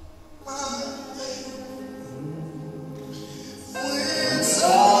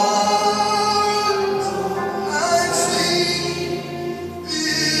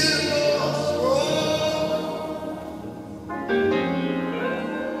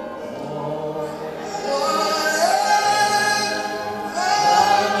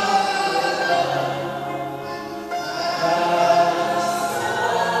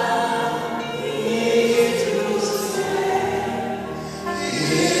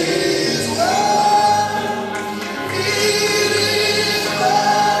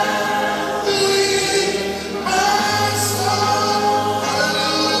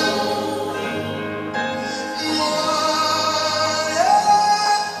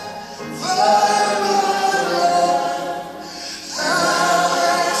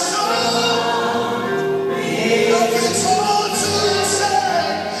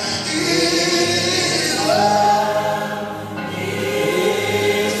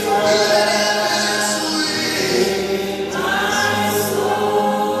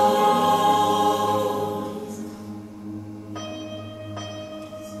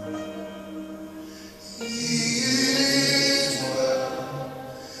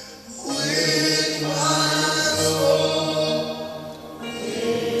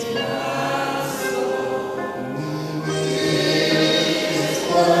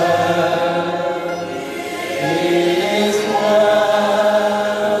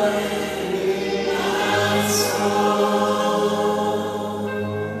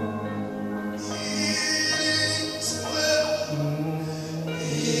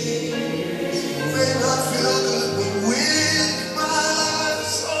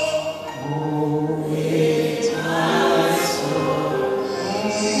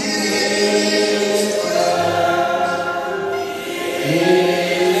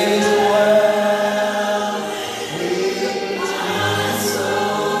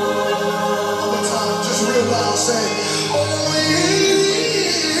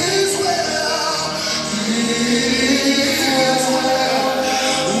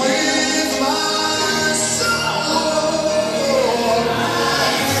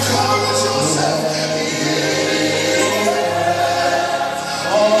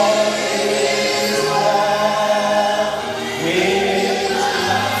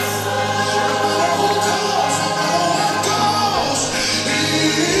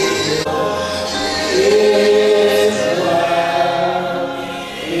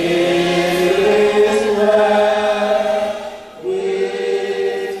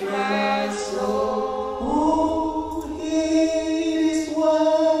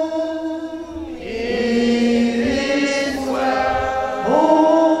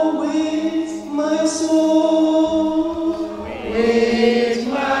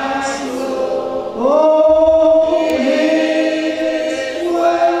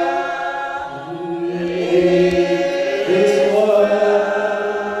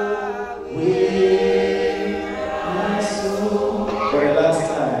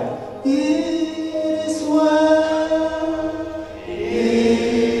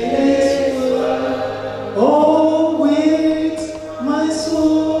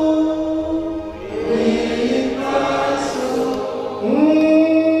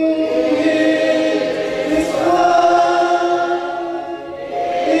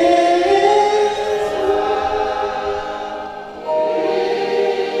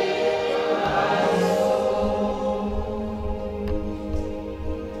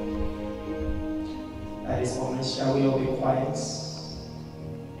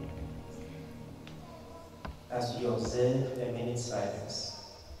 As we observe a minute silence.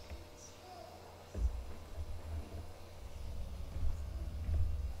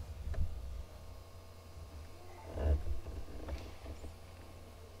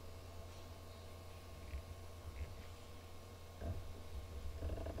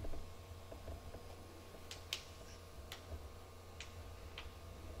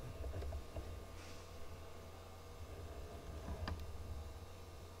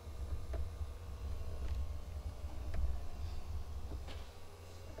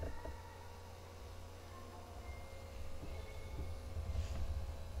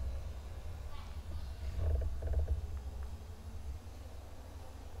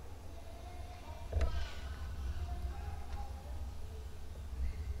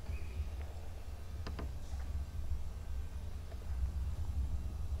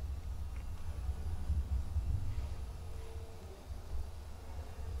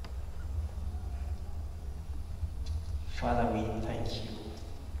 Father, we thank you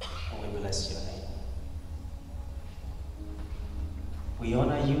and we bless your name. We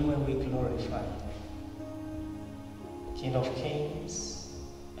honor you and we glorify you. King of kings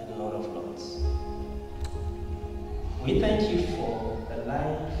and Lord of lords. We thank you for the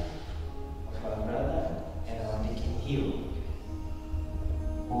life of our brother and our Deacon hero,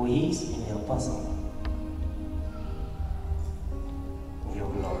 who is in your person, in your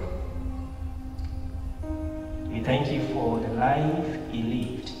glory. We thank you for the life he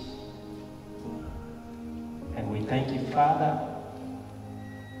lived. And we thank you, Father,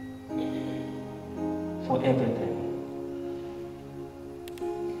 for everything.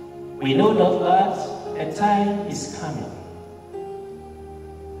 We know not that a time is coming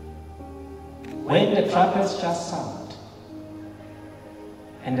when the trumpets shall sound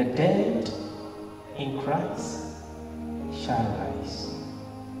and the dead in Christ shall rise.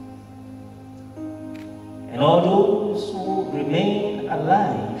 And all those who remain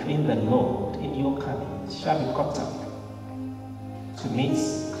alive in the Lord in your coming shall be caught up to meet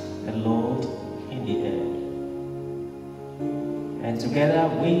the Lord in the air. And together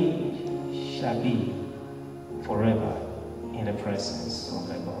we shall be forever in the presence of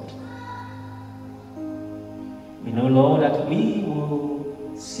the Lord. We know, Lord, that we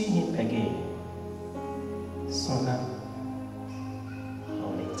will see him again sooner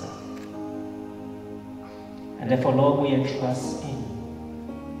or later. And therefore, Lord, we entrust in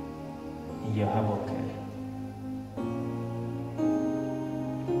your humble care.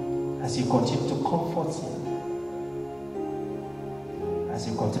 As you continue to comfort him, as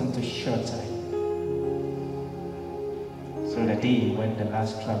you continue to shelter him, through the day when the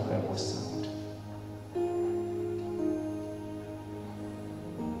last trumpet was sound.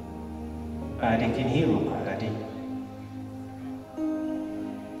 Deacon hero, Kwadade,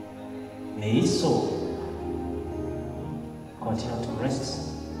 may his soul continue to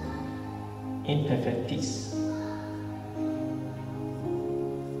rest in perfect peace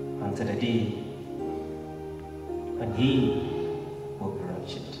until the day when he will be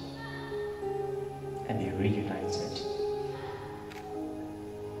raptured and be reunited.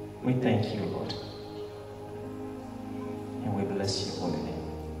 We thank you, Lord, and we bless your holy name.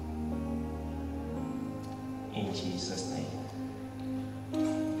 In Jesus' name.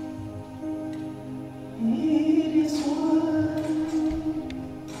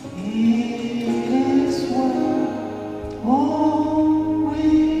 It is well, oh,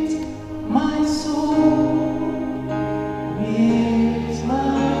 with my soul, with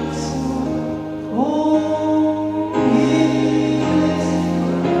my soul, oh,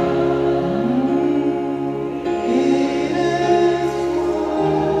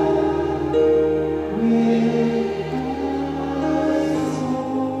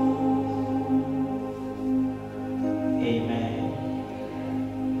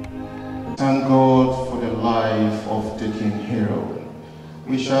 Thank God for the life of Deacon Hero.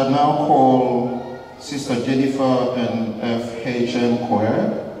 We shall now call Sister Jennifer and FHM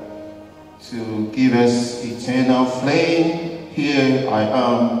Choir to give us Eternal Flame. Here I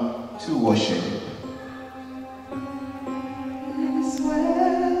am to worship.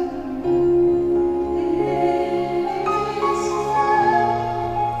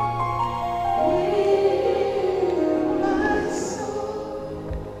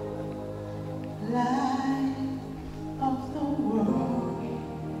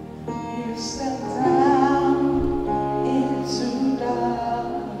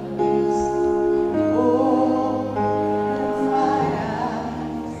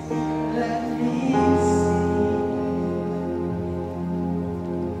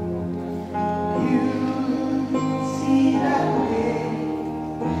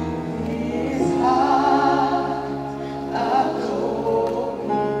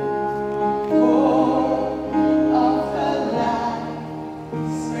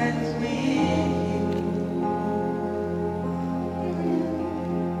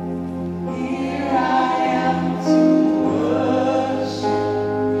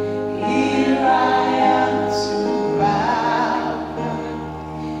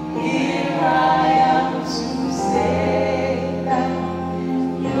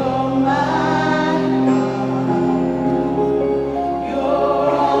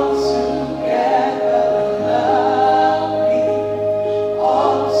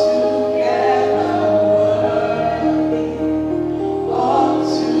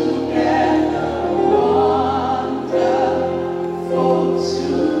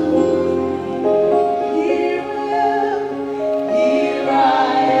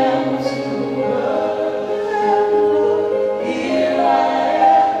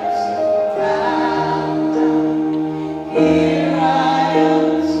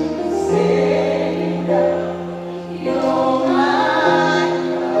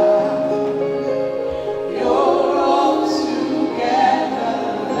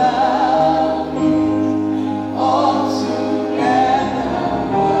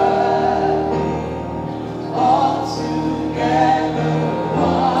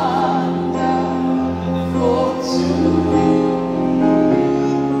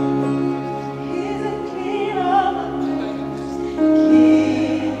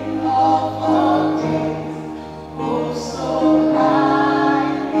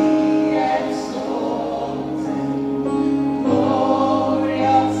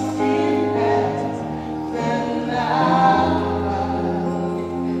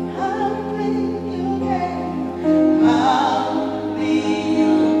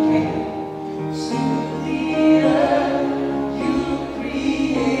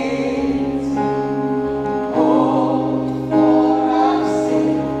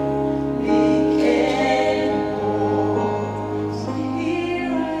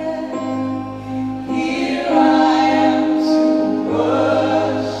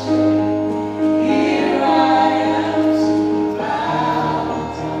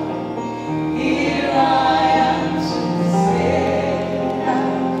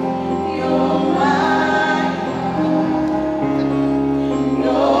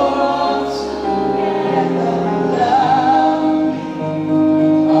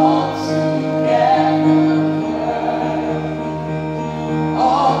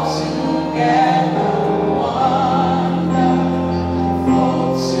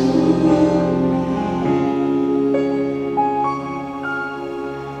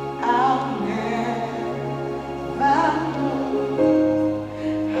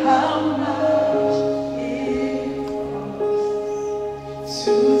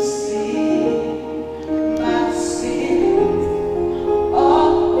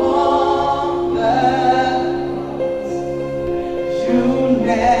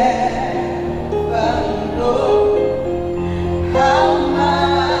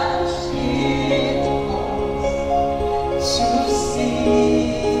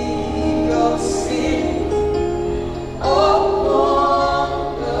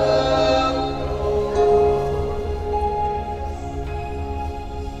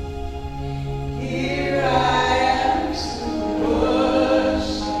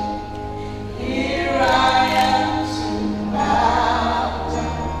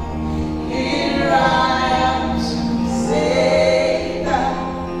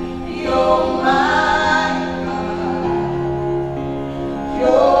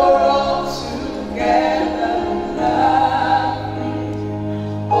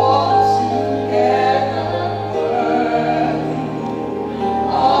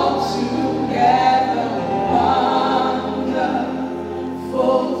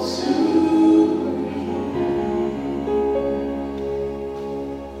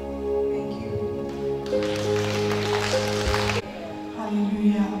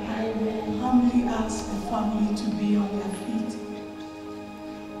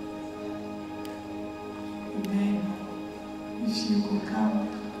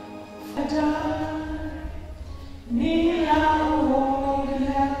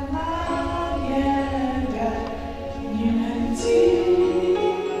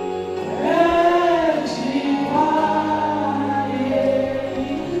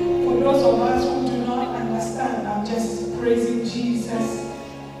 those of us who do not understand, I'm just praising Jesus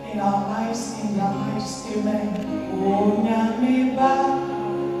in our lives, in their lives. Amen. Oh, Nyameba.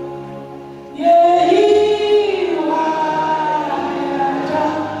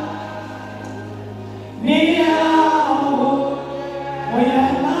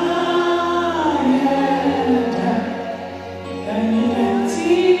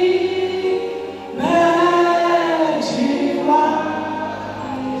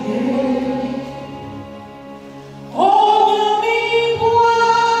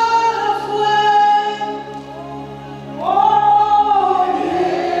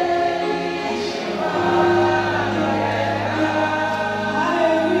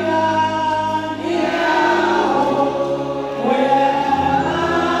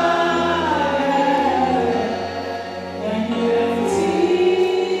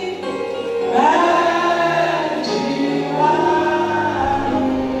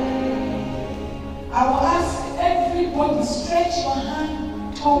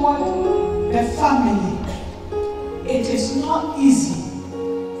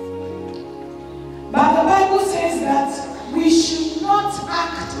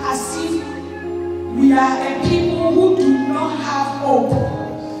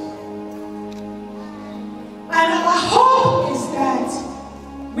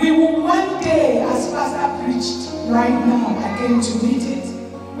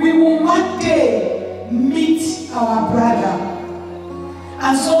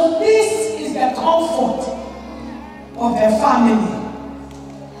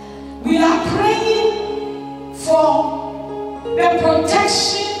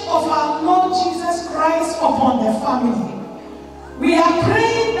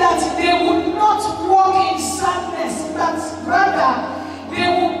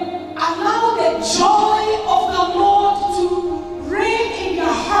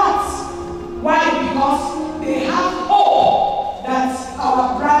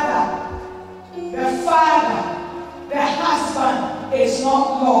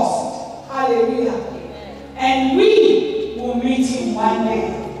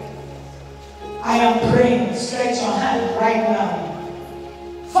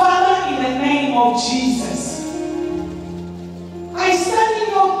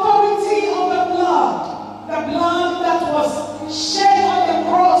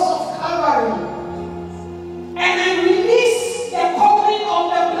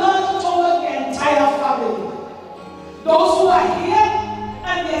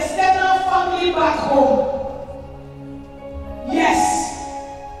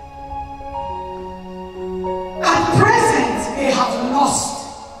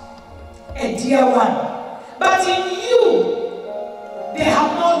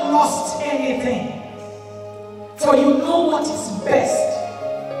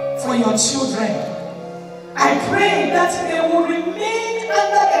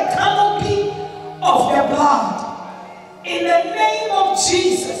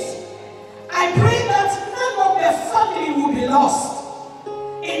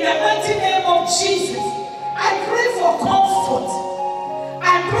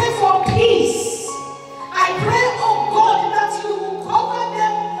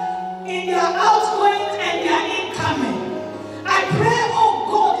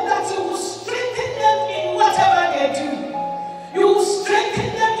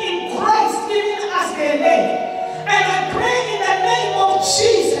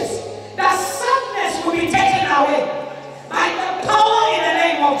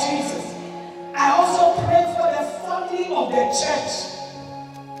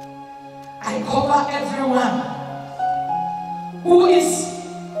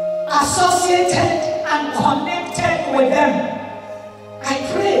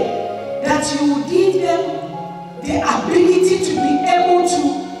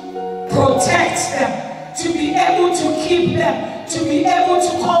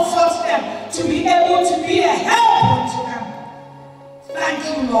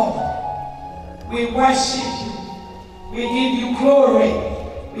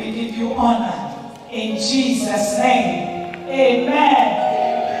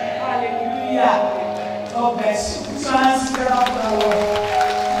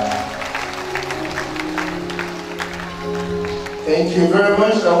 Thank you very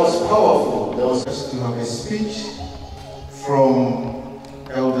much. That was powerful. That was just to have a speech from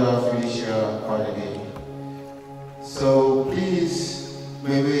Elder Felicia Kwadade. So please,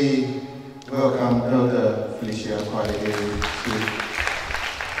 may we we welcome Elder Felicia Kwadade.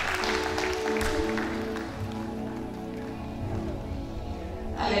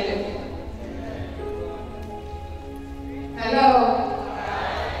 Hallelujah. Hello.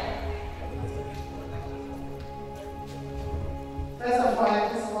 First of all, I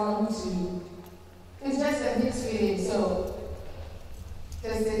just want to, it's just a mixed feeling, so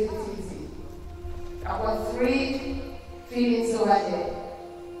just take it easy. I've got 3 feelings over there.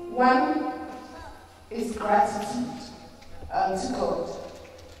 One is gratitude to God.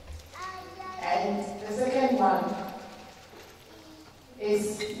 And the second one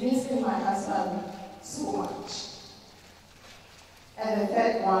is missing my husband so much. And the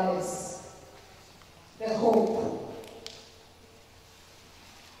third one is the hope.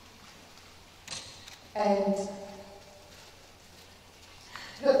 And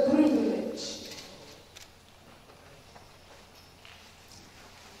the privilege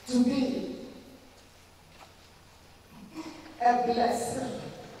to be a blessing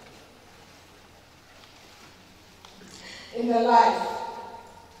in the life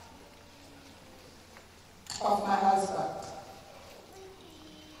of my husband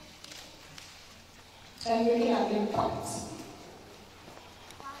and making an impact.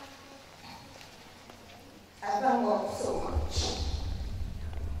 I thank God so much.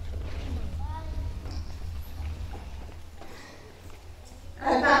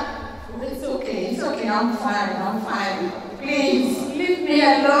 It's okay, I'm fine. Please, leave me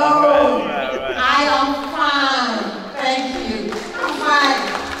alone. I am fine. Thank you. I'm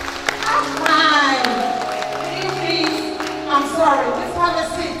fine. Please, I'm sorry. Just have a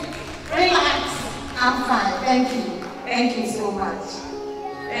seat. Relax. I'm fine. Thank you. Thank you so much.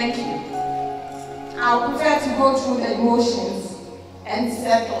 Thank you. I'll prefer to go through the emotions and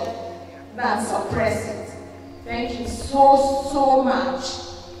settle than suppress it. Thank you so much.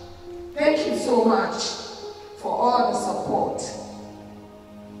 Thank you so much for all the support.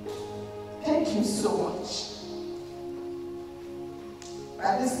 Thank you so much.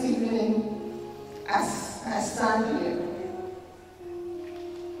 But this evening, as I stand here,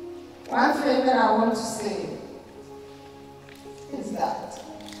 one thing that I want to say is that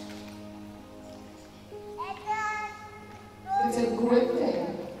it's a great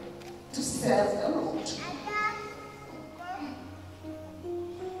thing to serve the Lord.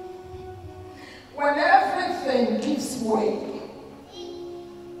 When everything gives way,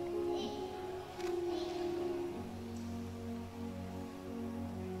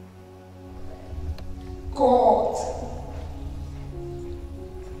 God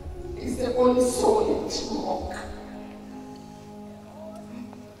is the only solid rock.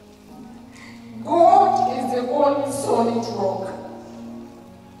 God is the only solid rock.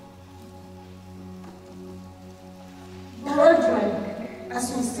 Brethren,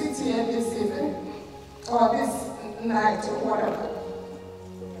 as we sit here this evening, or this night, or whatever,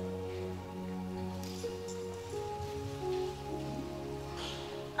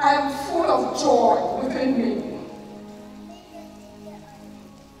 I am full of joy within me.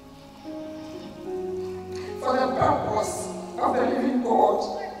 For the purpose of the living God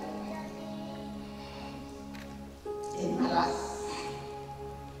in my life.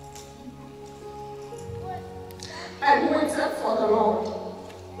 I waited for the Lord.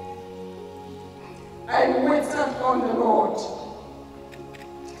 I waited on the Lord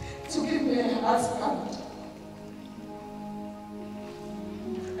to give me a husband.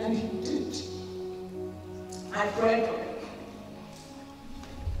 And He did. My brethren,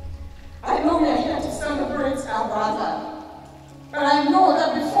 I know we are here to celebrate our brother, but I know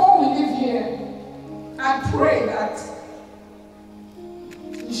that before we leave here, I pray that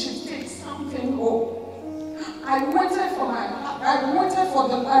you should take something home. I waited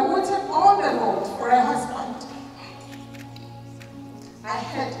on the Lord for a husband. I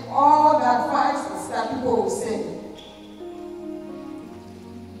heard all the advices that people will say.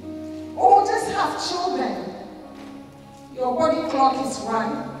 Oh, just have children. Your body clock is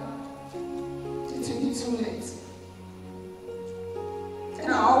running. It will be too late. And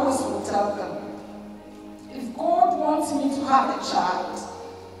I always will tell them, if God wants me to have a child,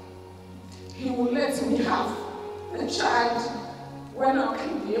 He will let me have a child when I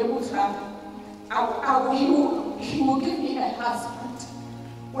can be able to have it. He will give me a husband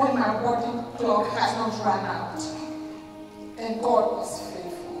when my body clock has not run out. And God was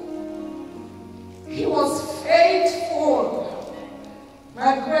faithful. He was faithful.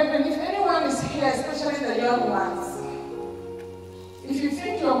 My brethren, if anyone is here, especially the young ones, if you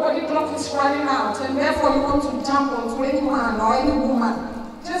think your body clock is running out and therefore you want to jump onto any man or any woman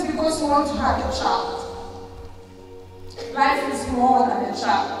just because you want to have a child, life is more than a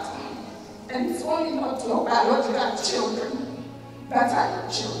child. And it's only not your biological children that are your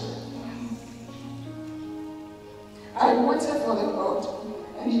children. I waited for the Lord,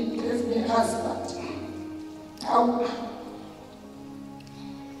 and He gave me a husband.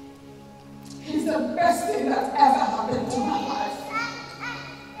 He's the best thing that ever happened to my life.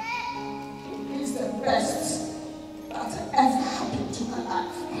 He's the best that ever happened to my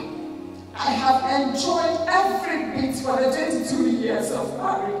life. I have enjoyed every bit for the 22 years of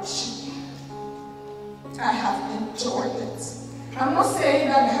marriage. I have enjoyed it. I'm not saying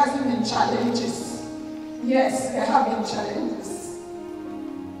that there hasn't been challenges. Yes, there have been challenges.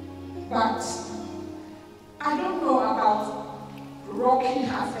 But I don't know about rocky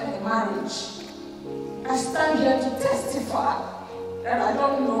after a marriage. I stand here to testify that I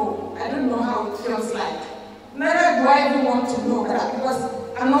don't know how it feels like. Neither do I even want to know that, because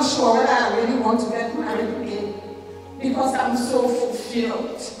I'm not sure whether I really want to get married again, because I'm so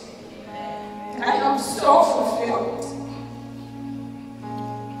fulfilled. I am so fulfilled.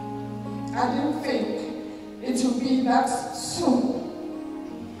 I didn't think it would be that soon.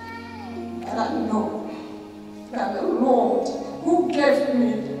 And I know that the Lord who gave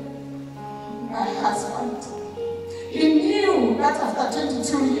me my husband, He knew that after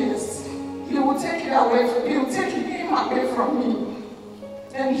 22 years, He would take him away from me.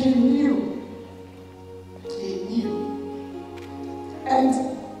 And He knew. He knew. And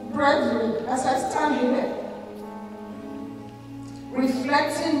brethren, as I stand here,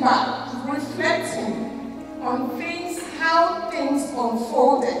 reflecting on things, how things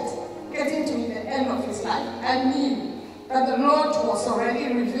unfolded, getting to the end of his life, I knew that the Lord was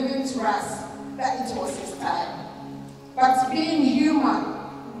already revealing to us that it was His time. But being human,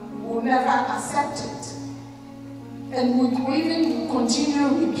 will never accept it. And we even continue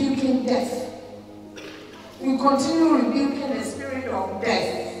rebuking death. We continue rebuking the spirit of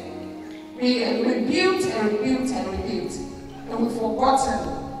death. We rebuked and rebuked and rebuked. And we've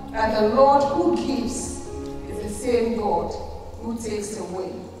forgotten that the Lord who gives is the same God who takes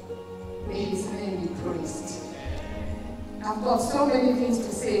away. May His name be praised. I've got so many things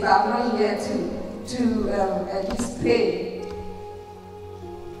to say, but I'm not here to display.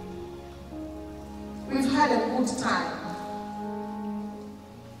 We've had a good time.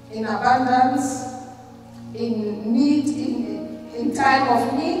 In abundance, in need, in time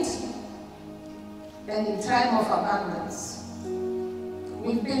of need, and in time of abundance.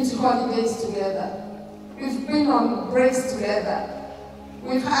 We've been to holidays together. We've been on breaks together.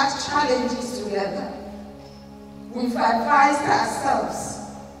 We've had challenges together. We've advised ourselves.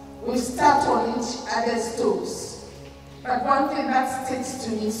 We've stepped on each other's toes. But one thing that sticks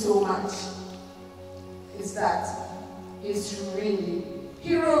to me so much is that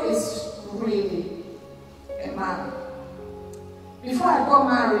Hero is really a man. Before I got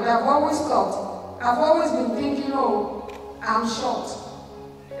married, I've always been thinking, oh, I'm short.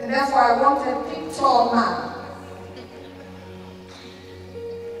 And therefore I want a big, tall man.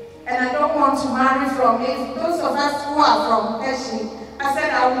 And I don't want to marry those of us who are from Teshi, I said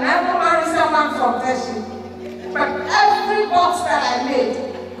I will never marry someone from Teshi. But every box that I made,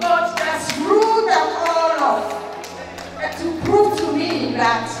 God just ruled them all off. And to prove to me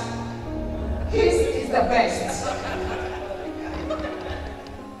that His is the best.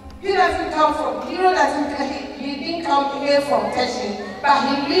 He didn't come here from Teshi, but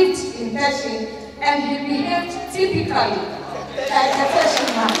he lived in Teshi and he behaved typically like a Teshi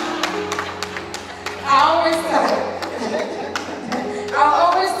man. I always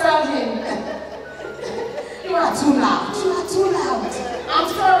tell him, you are too loud, you are too loud. I'm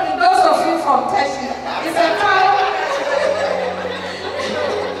sorry, those of you from Teshi, it's a town,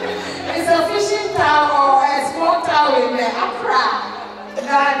 it's a fishing town or a small town in Accra,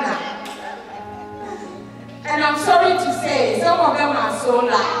 Ghana. And I'm sorry to say, some of them are so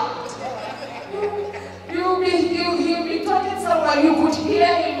loud. He'll be talking somewhere, you could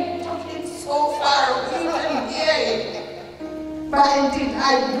hear him talking so far, you can hear him. But indeed, I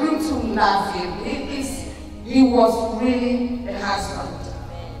grew to love him. He was really a husband.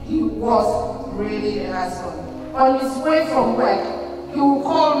 He was really a husband. On his way from work, he would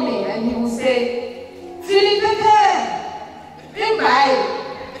call me and he would say, Philip, bye.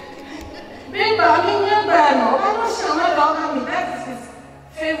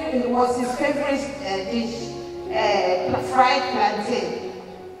 It was his favorite dish, fried plantain,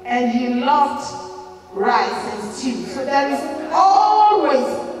 and he loved rice and stew. So there is always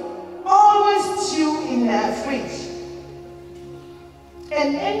stew in the fridge.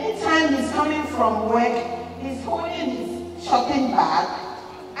 And anytime he's coming from work, he's holding his shopping bag.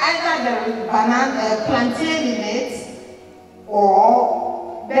 Either there is plantain in it,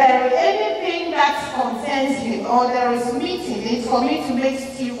 that concerns him, or there is meat in it for me to make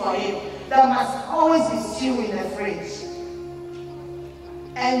stew for him, there must always be stew in the fridge.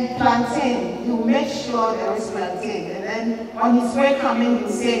 And plantain, he will make sure there is plantain. And then on his way coming, he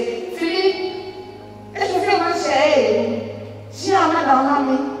will say, Philip, can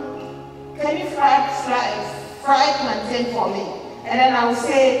you fry plantain for me? And then I will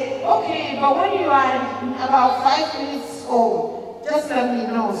say, okay, but when you are about 5 minutes old, just let me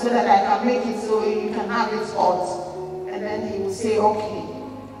know so that I can make it so you can have it hot. And then he will say, okay.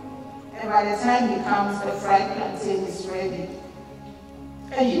 And by the time he comes, the fried plantain is ready.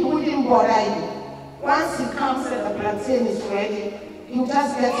 And he wouldn't bother you. Once he comes and the plantain is ready, you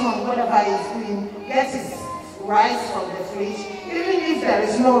just get on whatever he's doing, get his rice from the fridge. Even if there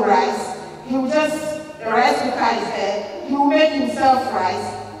is no rice, he will just, the rice cooker is there, he will make himself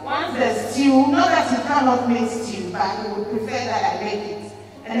rice. Once there's stew, not that he cannot make stew, but he would prefer that I make it.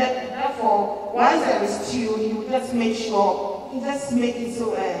 And therefore, once there is stew, he will just make sure, he just make it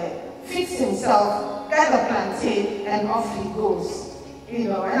so, fix himself, get the plantain, and off he goes. You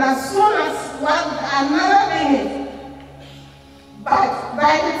know, and as soon as another minute, but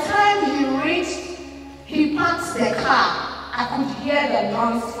by the time he reached, he parked the car, I could hear the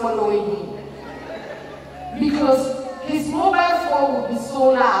noise following him. Because his mobile phone would be so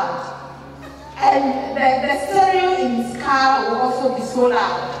loud. And the stereo in his car will also be so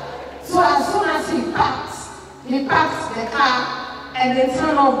loud. So as soon as he parked the car and then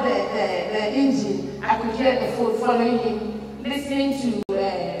turned off the engine, I could hear the phone following him, listening to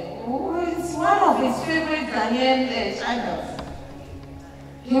it's one of his favorite Ghanaian channels.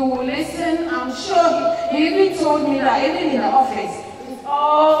 He will listen. I'm sure he even told me that even in the office, he's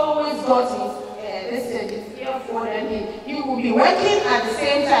always got his earphone, and he will be working at the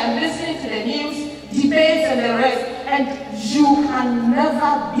same time, listening to the news, debates, and the rest. And you can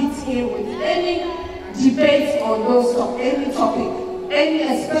never beat him with any debate on those any topic,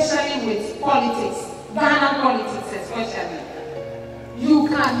 especially with politics, Ghana politics especially. You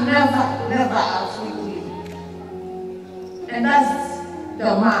can never outwit him. And that's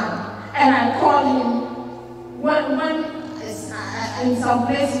the man. And I call him, when in some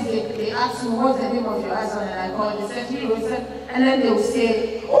places they ask me, what's the name of your husband? And I call him, they said, Hero. And then they will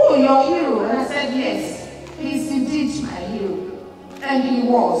say, oh, your hero. And I said, yes, he's indeed my hero. And he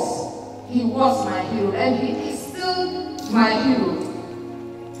was my hero. And he is still my hero.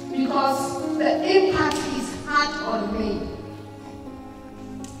 Because the impact he's had on me.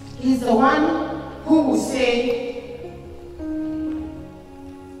 He's the one who will say,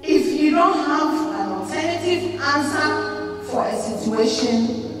 if you don't have an alternative answer for a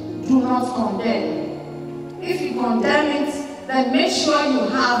situation, do not condemn. If you condemn it, then make sure you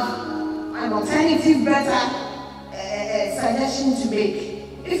have an alternative, better suggestion to make.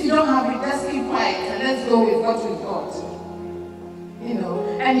 If you don't have it, just keep quiet and let's go with what we've got. You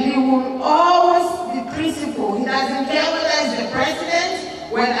know, and he will always be principled. He doesn't care whether it's the president,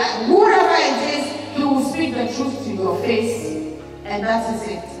 whoever it is, he will speak the truth to your face, and that is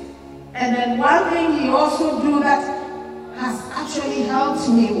it. And then one thing he also do that has actually helped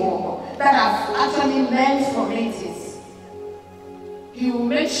me more, that I've actually learned from it is, he will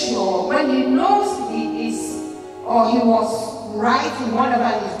make sure when he knows he is, or he was right in whatever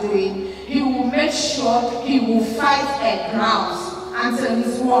he's doing, he will make sure he will fight a ground until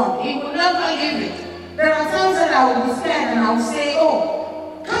he's won. He will never leave it. There are times that I will be scared and I will say, oh,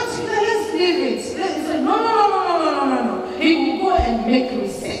 can't you let's leave it? He said, no. He will go and make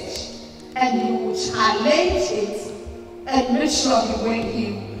research and he will challenge it and make sure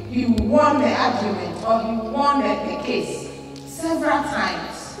he won the argument or he won the case several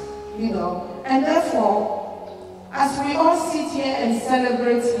times, you know. And therefore, as we all sit here and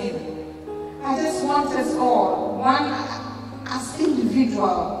celebrate him, I just want us all, as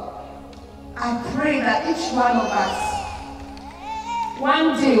individual, I pray that each one of us,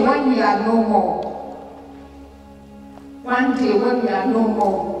 one day when we are no more,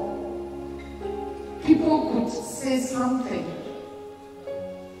 people could say something,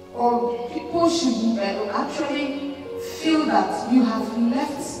 or people should actually feel that you have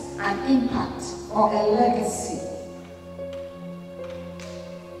left an impact or a legacy.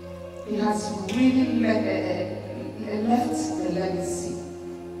 He has really left a legacy.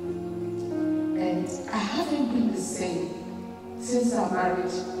 And I haven't been the same since I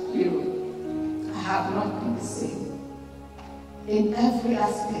married Hero. I have not been the same. In every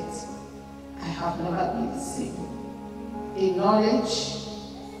aspect, I have never been the same. In knowledge,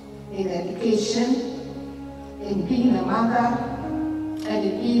 in education, in being a mother, and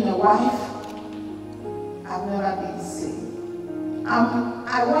in being a wife, I've never been the same.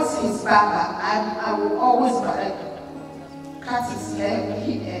 I was his barber. I would always cut his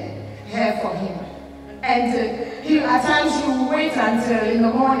hair for him. And at times he would wait until in the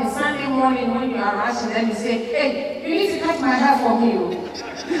morning, Sunday morning when you are rushing, then you say, hey, you need to cut my hair for me.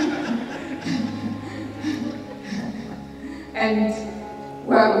 And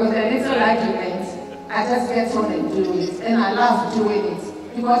well, with a little argument, I just get on and do it. And I love doing it.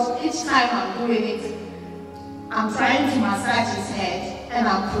 Because each time I'm doing it, I'm trying to massage his head, and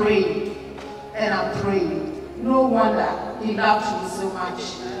I'm praying, and I'm praying. No wonder he loves me so much.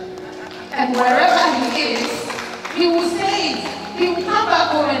 And wherever he is, he will say it. He will come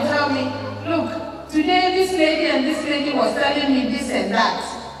back home and tell me, look, today this lady and this lady was telling me this and that.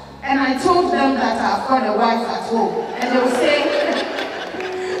 And I told them that I've got a wife at home. And they will say,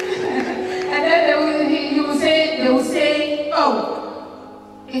 and then they will say, oh,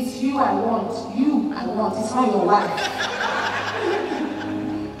 it's you I want. You I want. It's not your wife.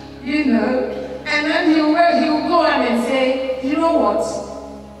 You know. And then he will go on and say, you know what?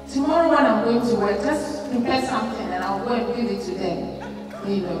 Tomorrow when I'm going to work, just prepare something and I'll go and give it to them.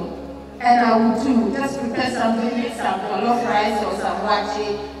 You know. And I will do. Just prepare something, make some jollof rice or some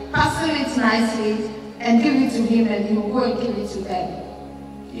wachi, parcel it nicely, and give it to him, and he will go and give it to them.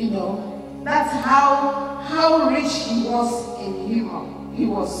 You know. That's how rich he was in humor. He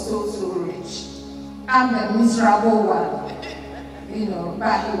was so rich. I'm the miserable one, you know,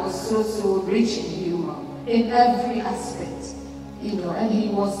 but he was so rich in humor, in every aspect, you know, and he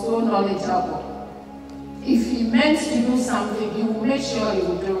was so knowledgeable. If he meant to do something, he would make sure he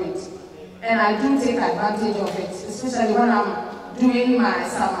would do it. And I do take advantage of it, especially when I'm doing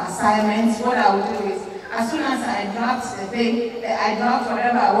some assignments. What I will do is, as soon as I draft the thing, I draft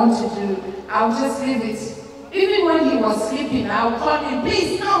whatever I want to do, I'll just leave it. Even when he was sleeping, I would call him,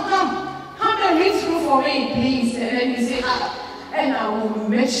 please, come and read through for me, please. And then he say, and I will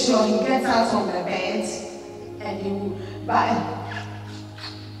make sure he gets out of the bed, and he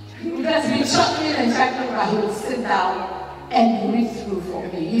will just be chuckling and chuckling, but he will sit down and read through for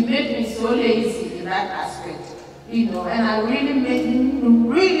me. He made me so lazy in that aspect, you know, and I really missed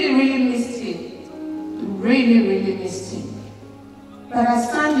him. Really missed him. But I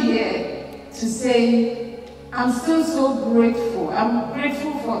stand here to say, I'm still so grateful. I'm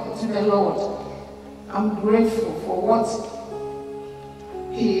grateful to the Lord. I'm grateful for what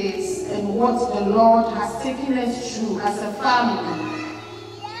He is and what the Lord has taken us through as a family.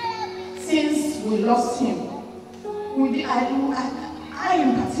 Since we lost him, I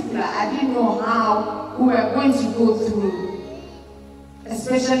in particular, I didn't know how we were going to go through,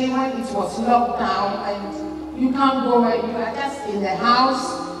 especially when it was locked down and you can't go where you are just in the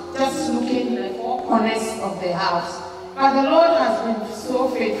house, just looking in the four corners of the house. But the Lord has been so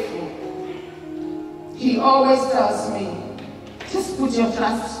faithful. He always tells me, just put your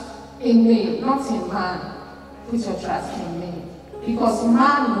trust in me, not in man. Put your trust in me. Because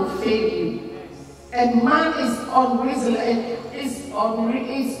man will fail you. And man is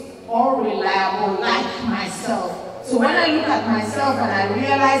unreliable like myself. So when I look at myself and I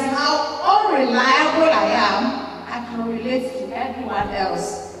realize how unreliable I am, I can relate to everyone else.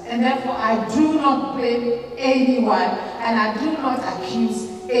 And therefore I do not blame anyone and I do not accuse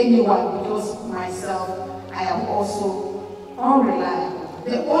anyone because myself, I am also unreliable.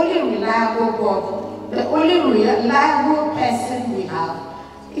 The only reliable God, the only reliable person we have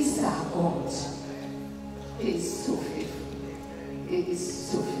is our God. He is so faithful. He is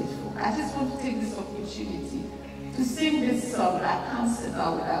so faithful. I just want to take this opportunity to sing this song. I can't sit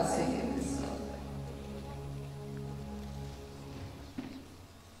down without singing this song.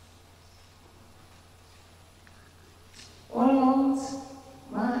 Oh Lord,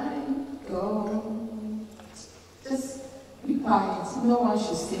 my God. Just be quiet. No one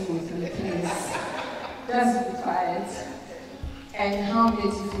should sing with me, please. Just be quiet. And how many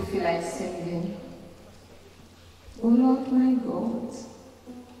of you feel like singing? Oh Lord, my God.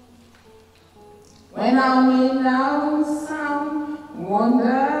 When I'm in some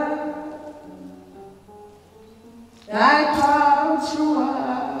wonder, thy power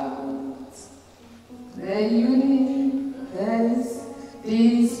throughout the universe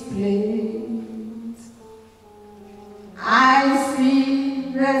displayed. I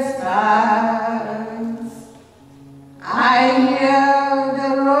see the stars, I hear the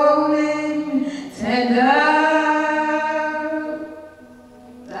rolling thunder.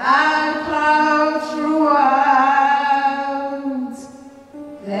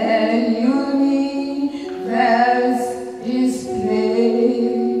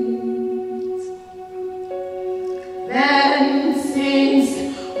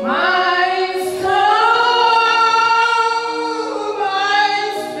 My soul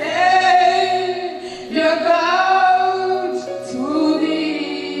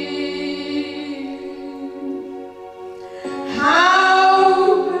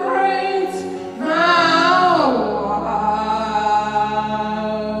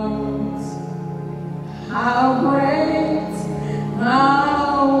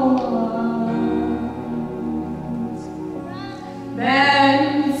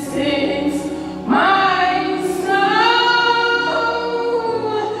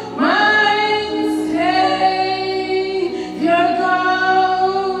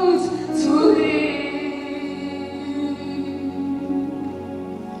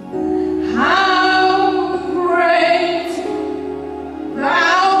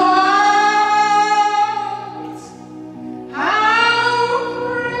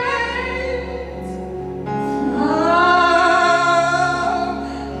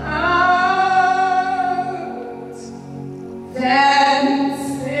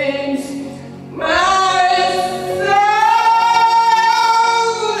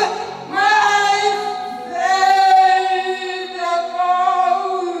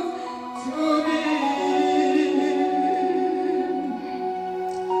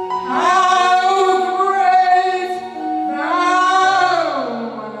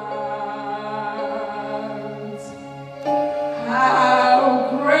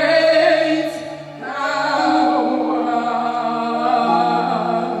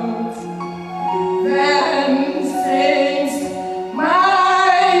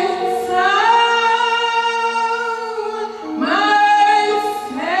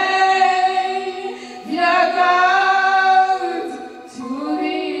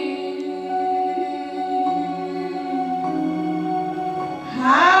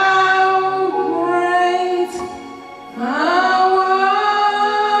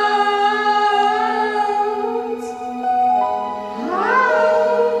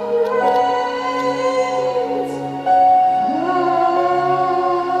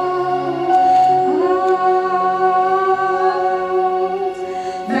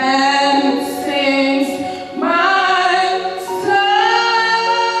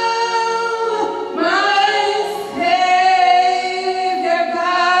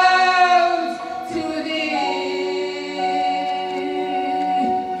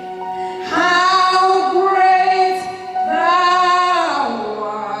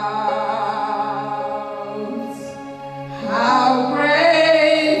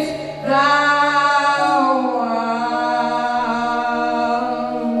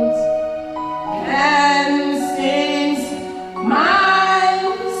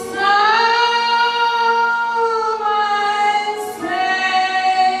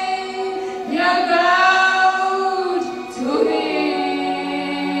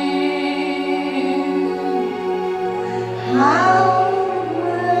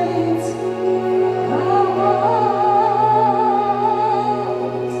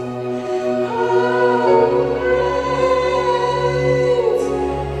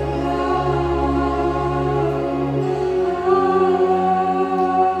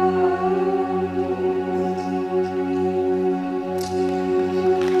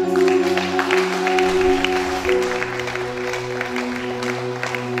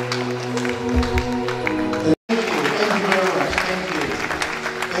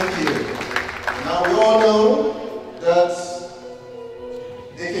Thank you. Now we all know that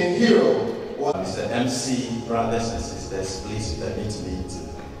Deacon Hero was Mr. MC, brothers and sisters, please permit me to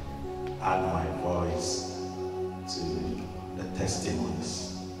add my voice to the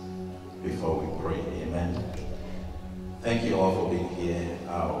testimonies before we pray. Amen. Thank you all for being here.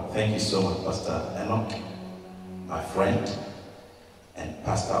 Thank you so much, Pastor Enoch, my friend and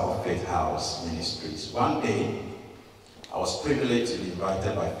pastor of Faith House Ministries. One day, I was privileged to be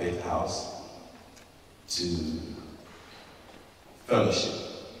invited by Faith House to fellowship.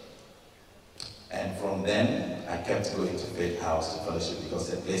 And from then, I kept going to Faith House to fellowship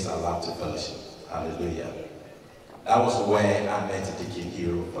because it's a place I love to fellowship. Hallelujah. That was where I met Deacon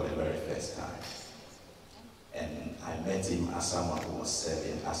Hero for the very first time. And I met him as someone who was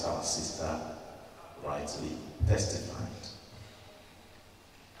serving, as our sister rightly testified.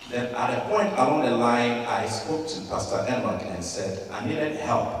 Then at a point along the line, I spoke to Pastor Enoch and said, I needed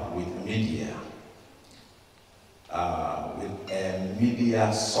help with media, with a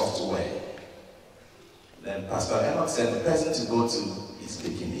media software. Then Pastor Enoch said the person to go to is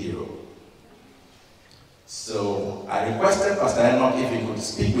Deacon Hero. So I requested Pastor Enoch if he could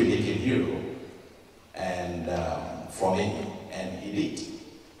speak with Deacon Hero and for me, and he did.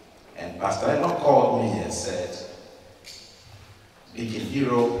 And Pastor Enoch called me and said, Deacon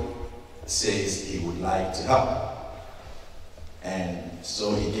Hero says he would like to help. And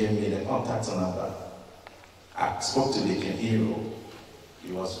so he gave me the contact number. I spoke to Deacon Hero.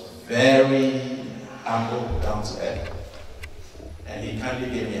 He was very humble, down to earth. And he kindly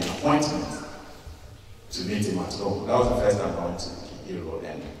gave me an appointment to meet him at home. That was the first time I went to Deacon Hero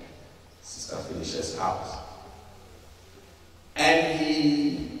and Sister Felicia's house. And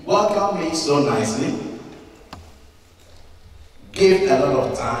he welcomed me so nicely, gave a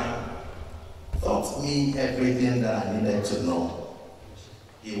lot of time, taught me everything that I needed to know.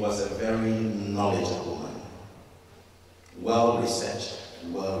 He was a very knowledgeable man, well-researched,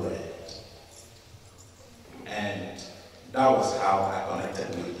 well-read. And that was how I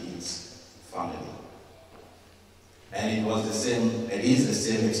connected with his family. And it was the same, it is the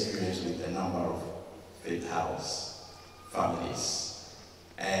same experience with a number of Faith House families.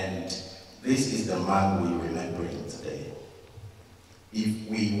 And this is the man we're remembering today. If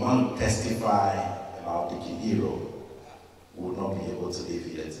we want to testify about Deacon Hero, we would not be able to live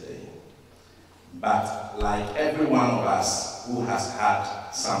here today. But like every one of us who has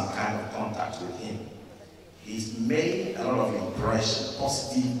had some kind of contact with him, he's made a lot of impression,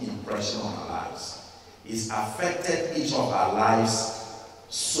 positive impression on our lives. He's affected each of our lives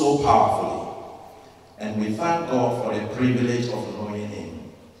so powerfully. And we thank God for the privilege of knowing him.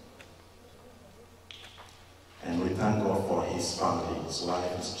 And we thank God for his family, his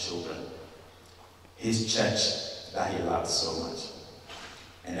wife, his children, his church that he loved so much,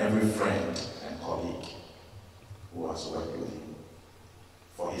 and every friend and colleague who has worked with him.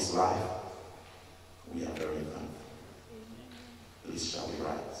 For his life, we are very thankful. Please shall we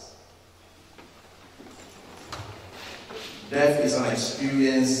rise. Death is an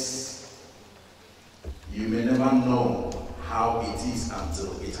experience you may never know how it is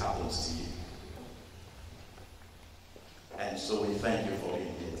until it happens to you. And so we thank you for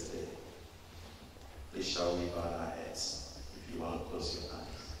being here today. Please shall we bow our heads if you want to close your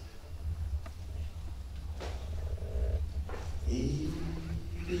eyes.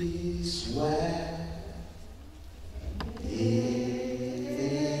 It is well. It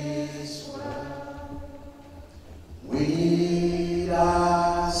is well with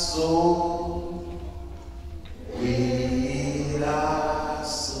our soul. With our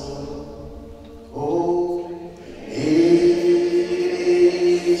soul. Oh, it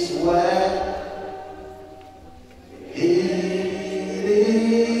is well. It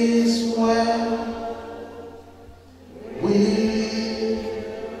is well with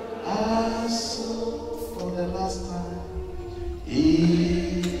our soul. For the last time,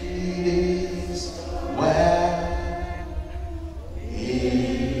 it is well. It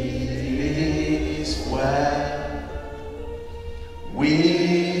is well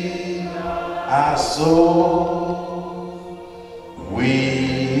with our soul,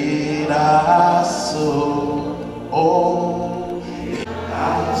 with our soul, oh,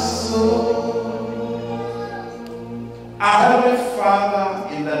 our soul. Our Heavenly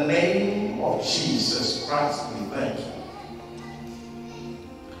Father, in the name of Jesus Christ, we thank you.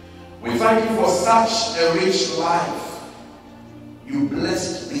 We thank you for such a rich life you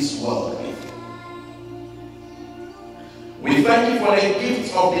blessed this world with. We thank you for the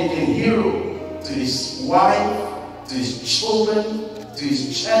gift of Deacon Hero to his wife, to his children, to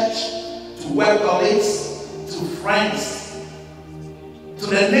his church, to work colleagues, to friends, to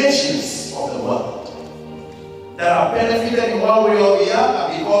the nations of the world that are benefited in one way or the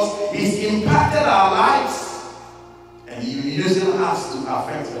other because He's impacted our lives and He's using us to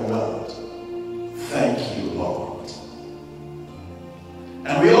affect the world. Thank you, Lord.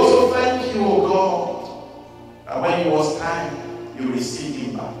 And we also thank you, O God, that when it was time, you received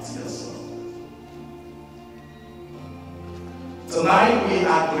Him back to yourself. Tonight we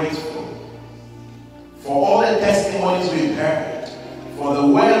are grateful for all the testimonies we've heard, for the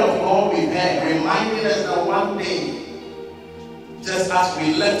word of God we've heard, reminding us that one day, just as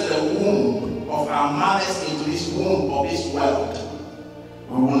we left the womb of our mothers into this womb of this world,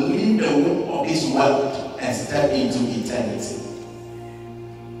 we will leave the womb of this world and step into eternity.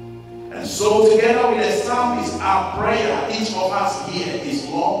 And so together with the psalmist, our prayer, each of us here is,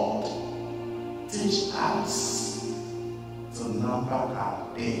 Lord, teach us to number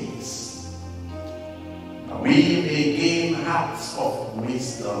our days, that we may gain hearts of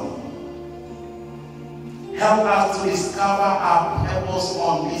wisdom. Help us to discover our purpose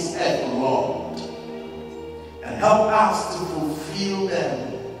on this earth, Lord, and help us to fulfill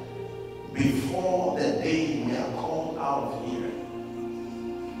them before the day we are called out of here.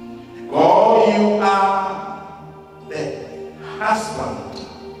 God, you are the husband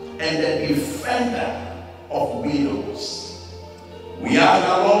and the defender of widows. We ask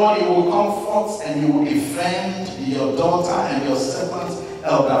the Lord, you will comfort and you will defend your daughter and your servant,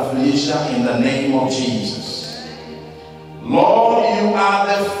 Elder Felicia, in the name of Jesus. Lord, you are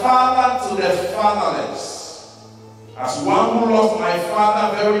the father to the fatherless. As one who lost my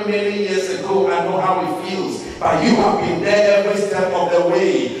father very many years ago, I know how it feels. But you have been there every step of the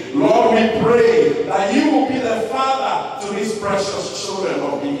way. Lord, we pray that you will be the father to these precious children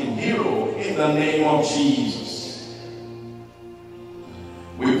of Deacon Hero in the name of Jesus.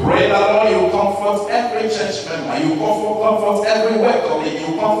 We pray that, Lord, you comfort every church member, you comfort every work colleague,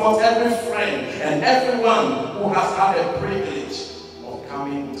 you comfort every friend and everyone who has had the privilege of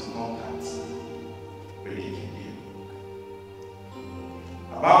coming into contact with Deacon Hero.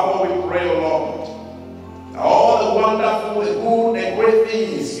 Above all, we pray, O Lord, all the wonderful, the good, the great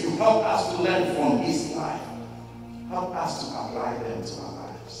things you help us to learn from His life, help us to apply them to our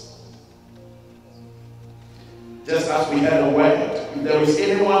lives. Just as we heard a word, if there is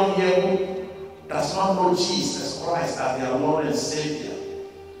anyone here who does not know Jesus Christ as their Lord and Savior,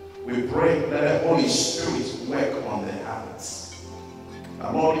 we pray that the Holy Spirit work on their hearts.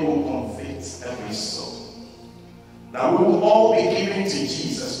 That Lord, you will convict every soul. That we will all be given to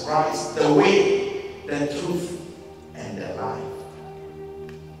Jesus Christ, the way, the truth, and the life.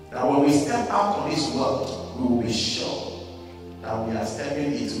 That when we step out of this world, we will be sure that we are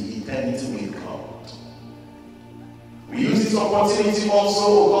stepping into eternity with God. We use this opportunity also,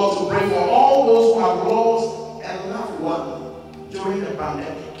 O God, to pray for all those who have lost a loved one during the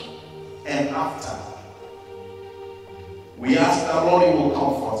pandemic and after. We ask that, Lord, you will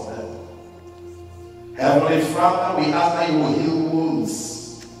comfort them. Heavenly Father, we ask that you will heal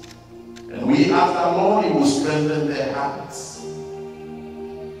wounds. And we ask that, Lord, you will strengthen their hearts.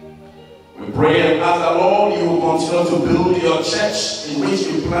 We pray and ask that, Lord, you will continue to build your church in which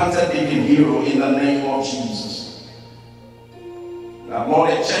you planted Deacon Hero in the name of Jesus. That, Lord,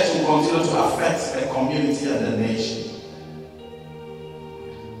 the church will continue to affect the community and the nation.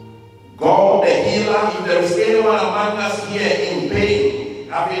 God, the healer, if there is anyone among us here in pain,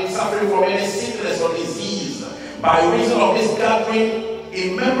 having suffering from any sickness or disease, by reason of this gathering,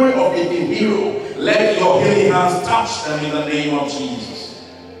 in memory of the Deacon Hero, let your healing hands touch them in the name of Jesus.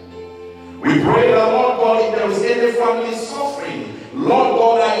 We pray that, Lord God, if there is any family suffering, Lord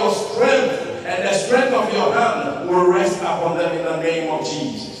God, that your strength and the strength of your hand will rest upon them in the name of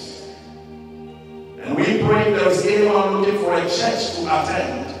Jesus. And we pray if there is anyone looking for a church to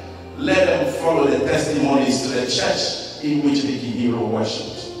attend, let them follow the testimonies to the church in which the Hero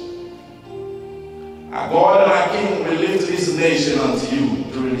worships. Our God and our King, we lift this nation unto you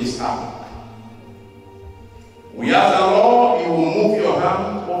during this hour. We ask the Lord, you will move your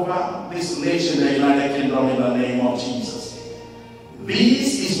hand over this nation, the United Kingdom, in the name of Jesus.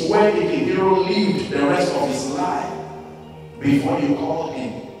 This is where the Hero lived the rest of his life before you called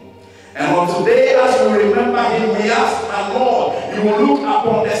him. And on today, as we remember him, we ask that, Lord, you will look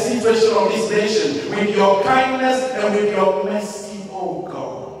upon the situation of this nation with your kindness and with your mercy, oh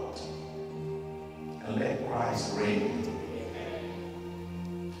God. And let Christ reign.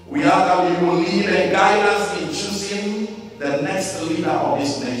 We ask that you will lead and guide us in choosing the next leader of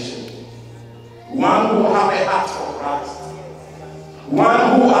this nation. One who will have a heart for Christ.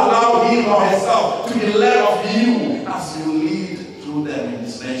 One who allowed him or herself to be led of you as you lead through them in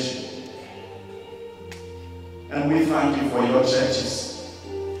this nation. And we thank you for your churches.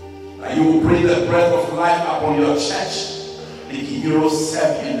 And you will breathe the breath of life upon your church. Deacon Hero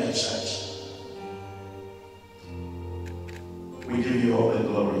serve in the church. We give you all the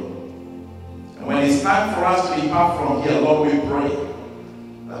glory. And when it's time for us to depart from here, Lord, we pray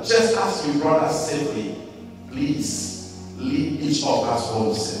that just as you brought us safely, please lead each of us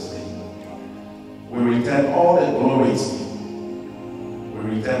home safely. We return all the glory to you. We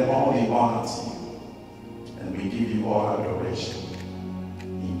return all the honor to you. And we give you all adoration.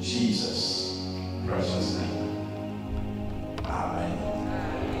 In Jesus' precious name.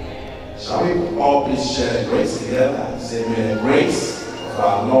 Amen. Shall we all please share the grace together? Say, may the grace of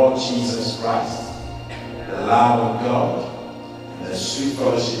our Lord Jesus Christ, the love of God, and the sweet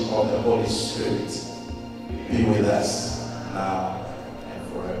fellowship of the Holy Spirit be with us now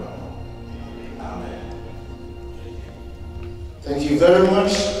and forever. Amen. Thank you very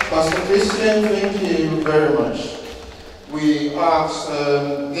much, Pastor Christian. Thank you very much. We ask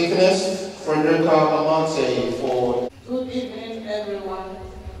Deaconess Frederica Amante for... Good evening, everyone.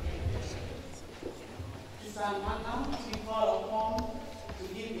 It's an honor to be called upon to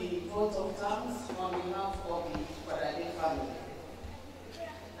give the vote of thanks on behalf of the Kwadade family.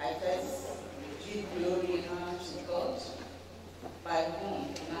 I first give glory and honor to God, by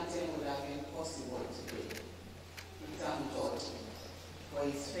whom nothing would have been possible today. We thank God for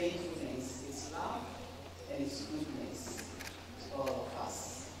his faithfulness, his love, and his goodness to all of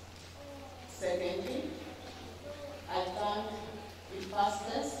us. Secondly, I thank the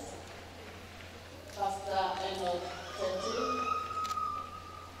pastors, Pastor Enoch Tete,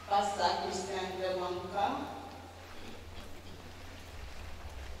 Pastor Christian Demanka,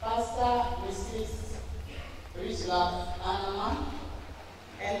 Pastor Mrs. Richlove Anaman,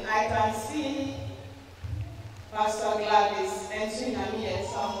 and I can see Pastor Gladys and Tsunami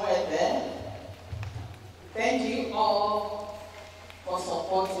somewhere there. Thank you all for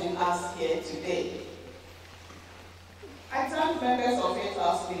supporting us here today. I thank members of Faith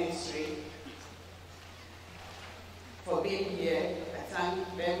House Ministry for being here. I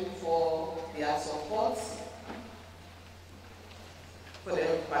thank them for their support for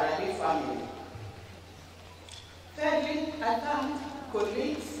the Kwadade family. Thirdly, I thank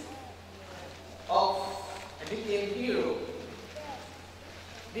colleagues of Deacon Hero,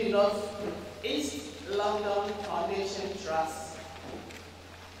 the North East London Foundation Trust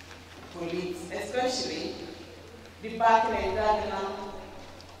colleagues, especially the Deacon and Dagenham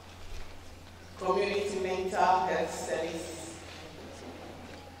Community Mental Health Service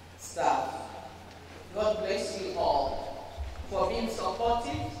staff. God bless you all for being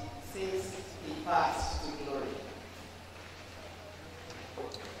supportive since he passed to glory.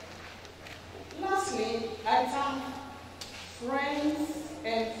 Lastly, I thank friends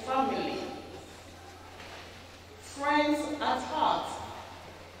and family. Friends at heart,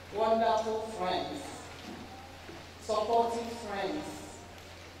 wonderful friends, supportive friends,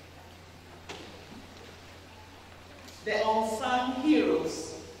 the unsung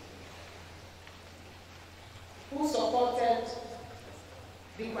heroes who supported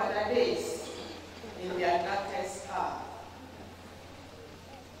the Kwadades in their darkest hour.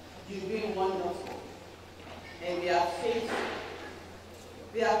 You've been wonderful, and they are faithful,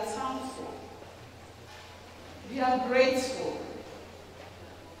 they are thankful, they are grateful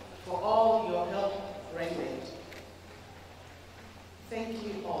for all your help rendered. Thank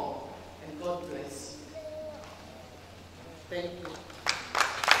you all, and God bless you. Thank you.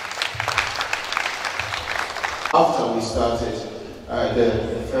 After we started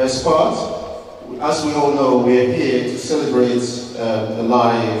the first part, as we all know, we are here to celebrate the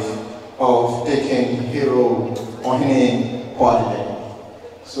life of Deacon Hero Ohene Kwadade.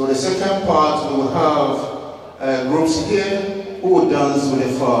 So the second part, we will have groups here who will dance with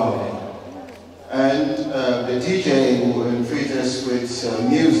the family. And the DJ will treat us with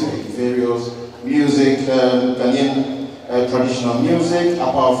music, various music, Ghanaian traditional music,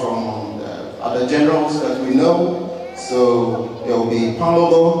 apart from other genres that we know. So there will be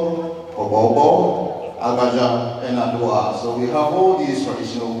Palolo, Obobo, Agaja, and Adwa. So we have all these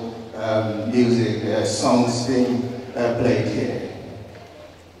traditional music songs being played here.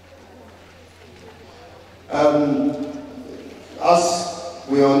 As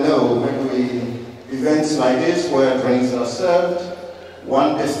we all know, when we events like this where drinks are served,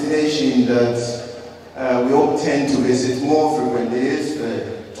 one destination that we all tend to visit more frequently is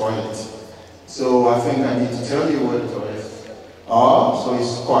the toilet. So I think I need to tell you where the toilets are, so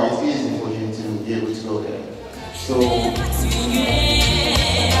it's quite easy for you to be able to go there. So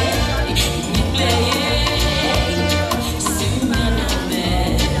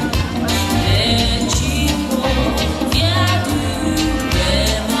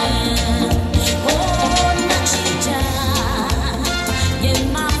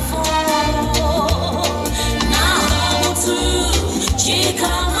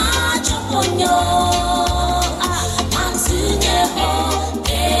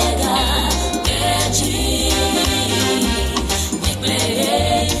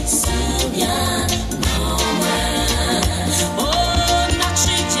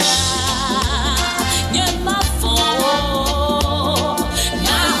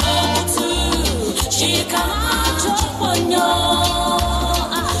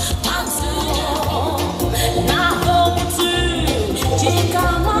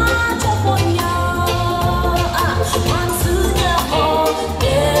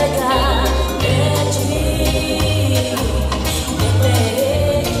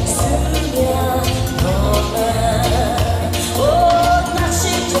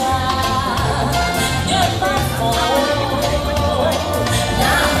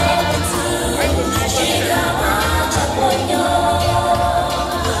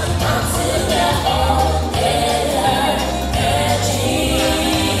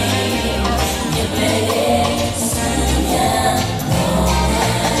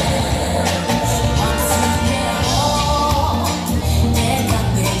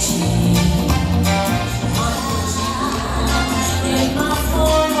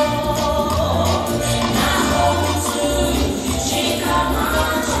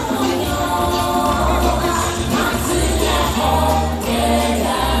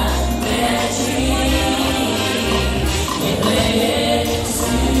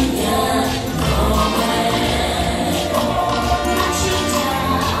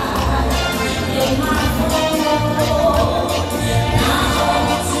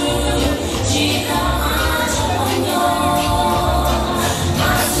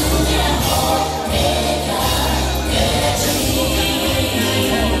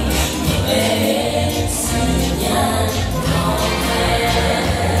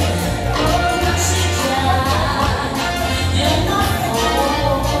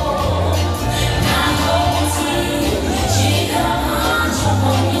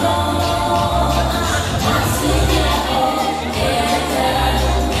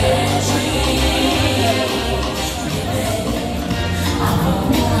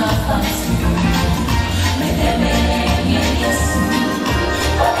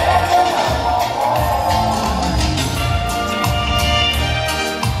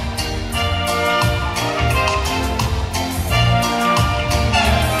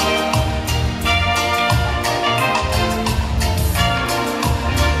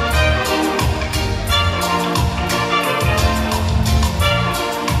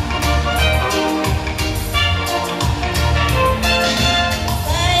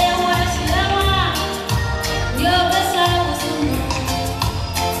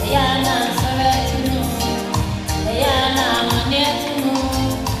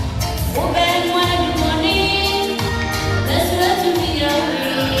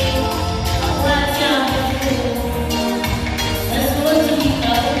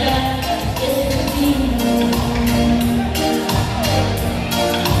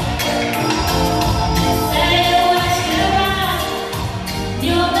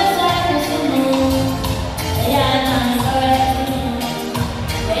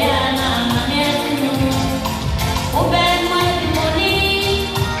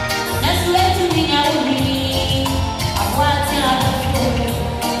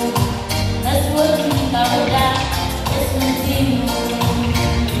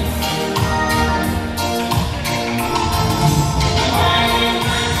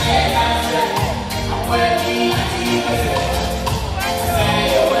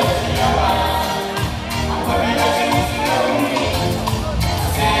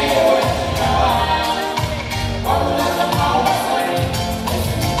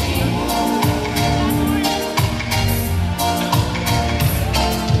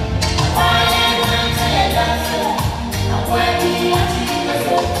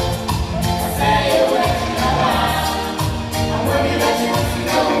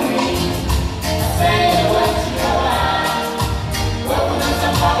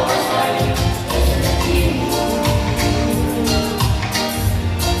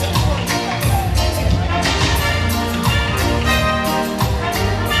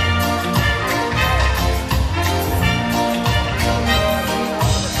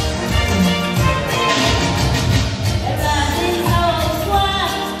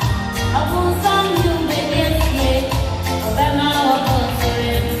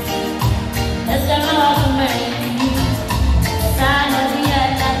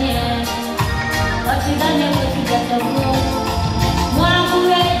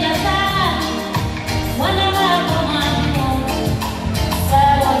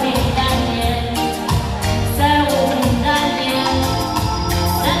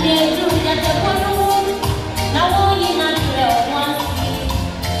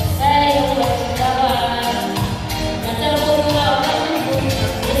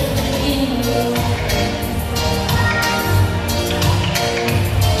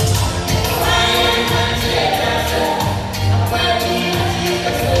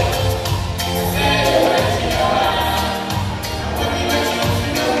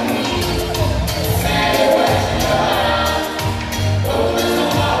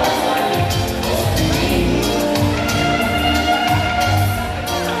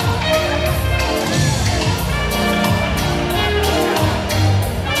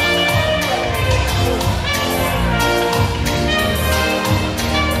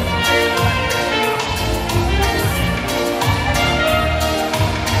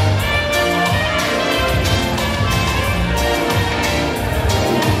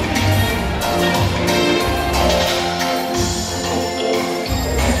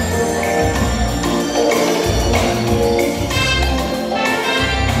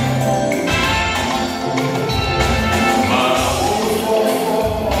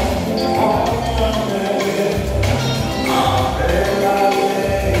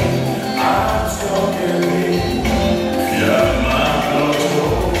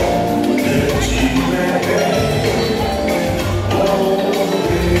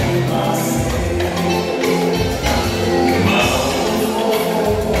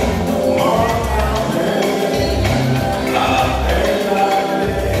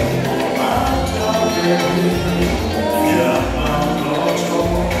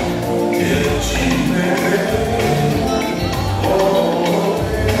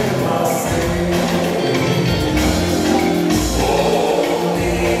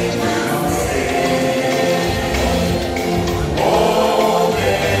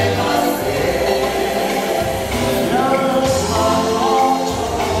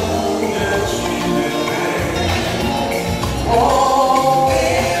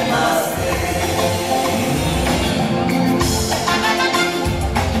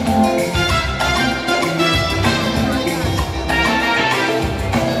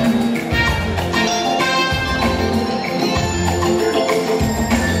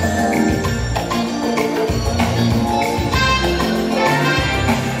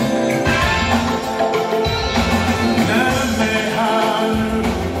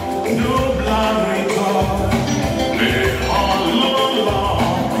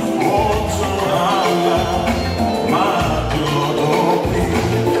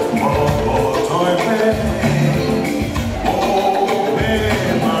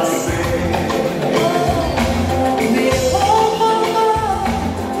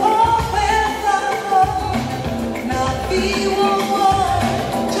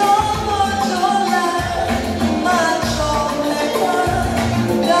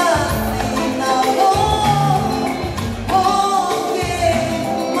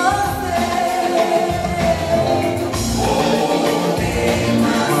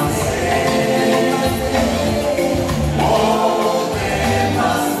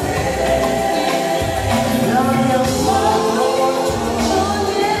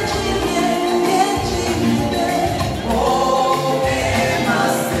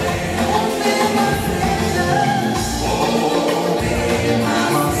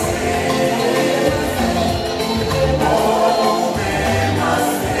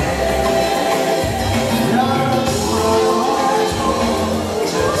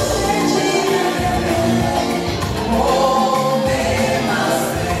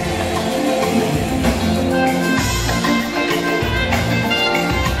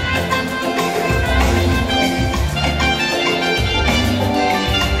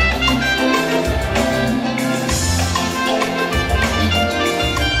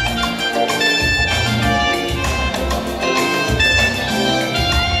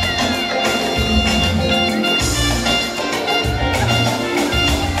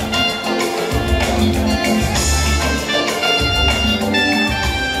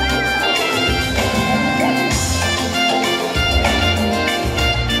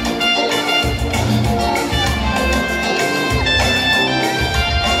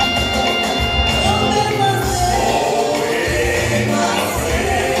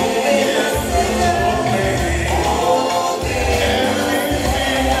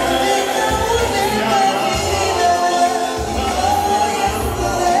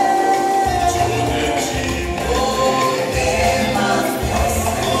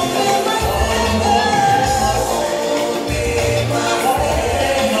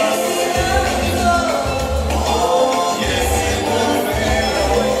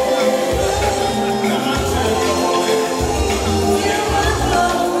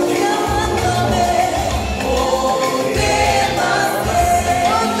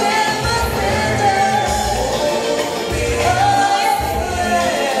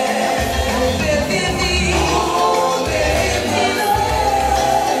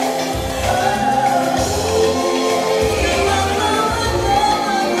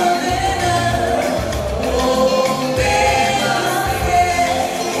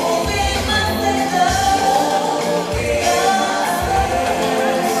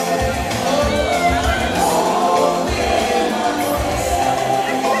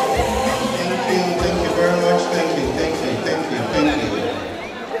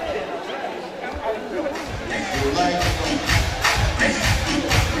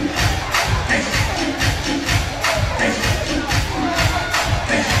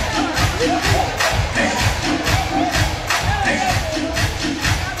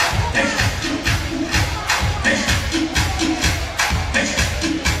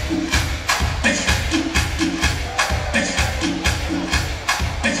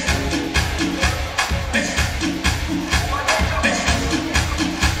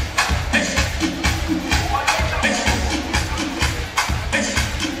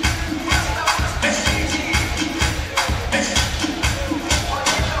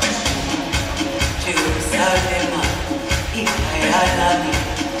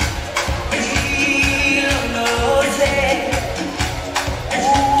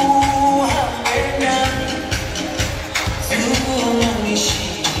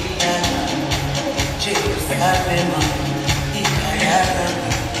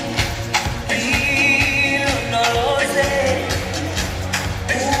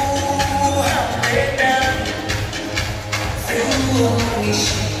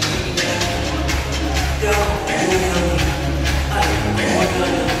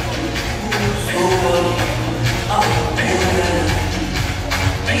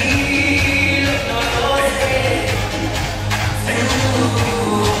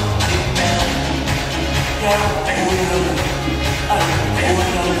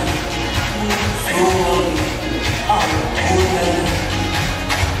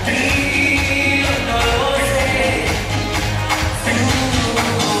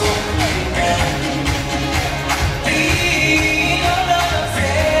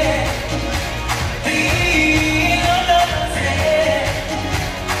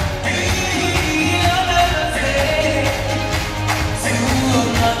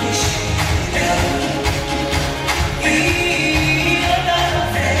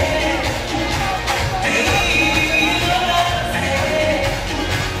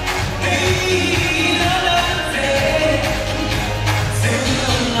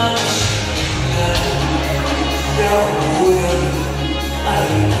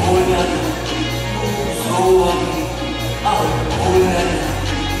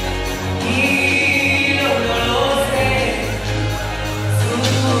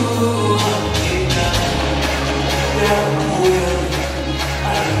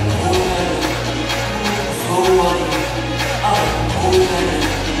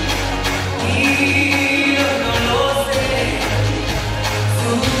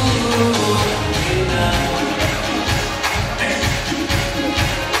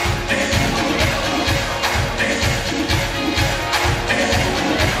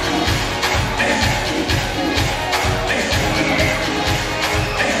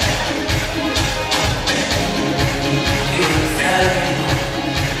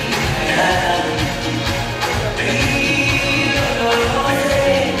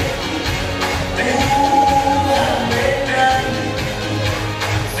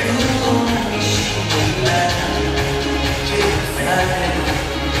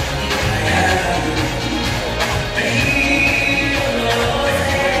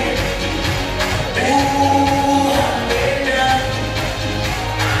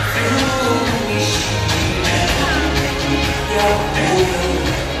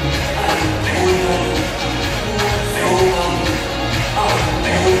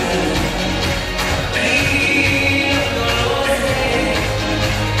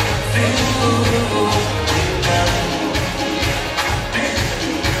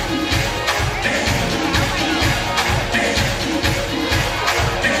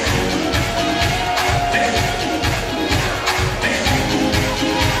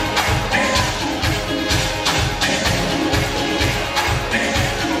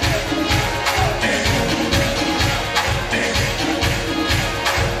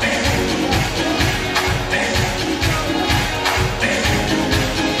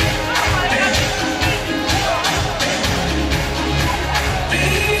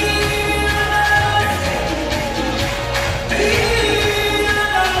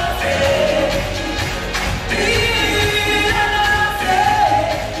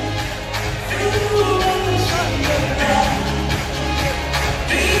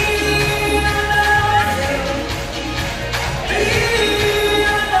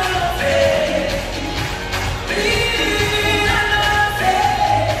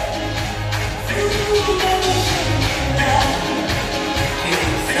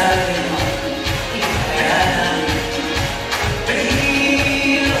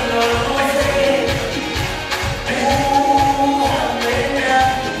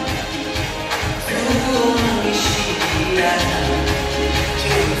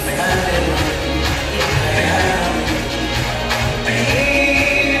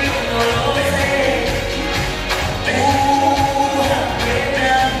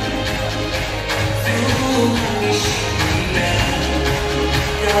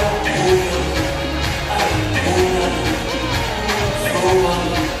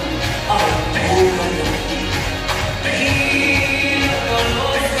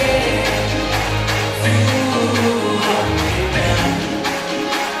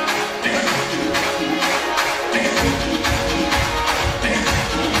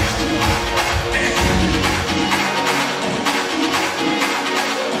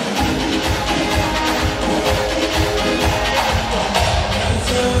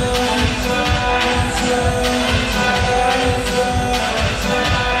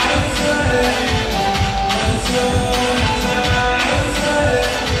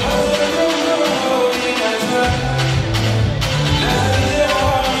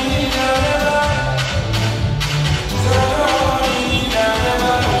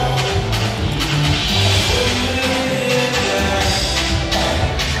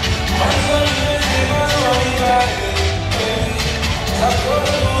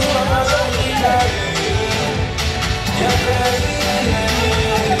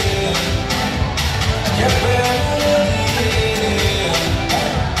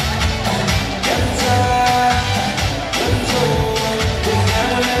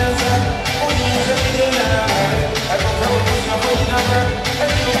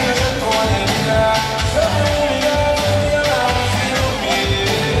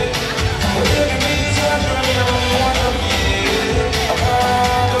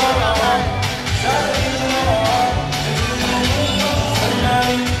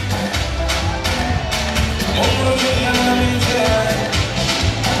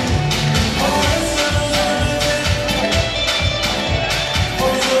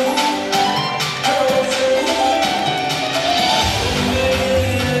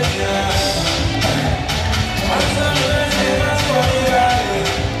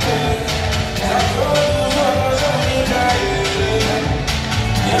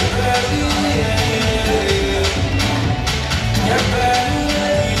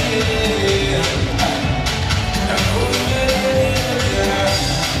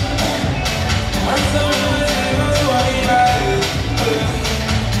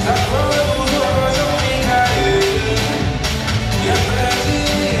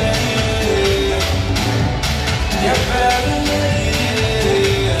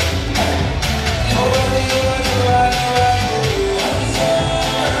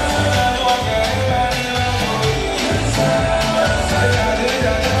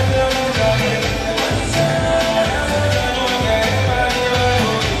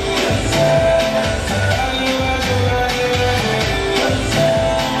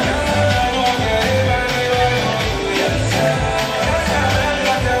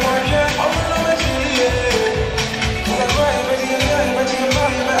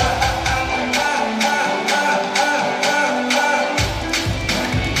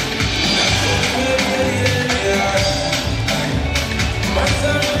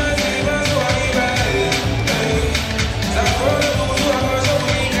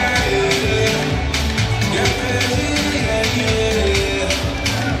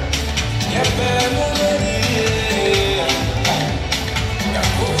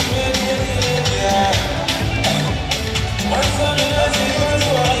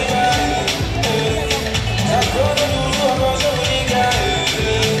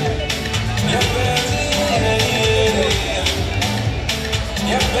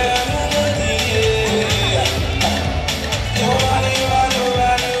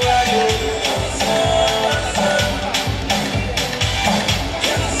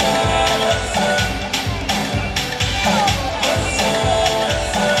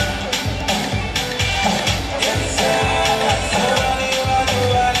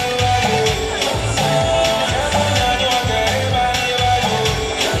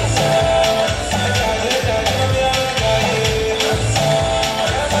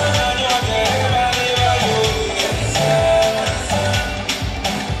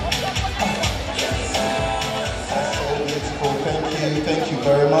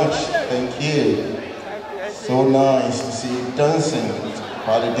So nice to see you dancing.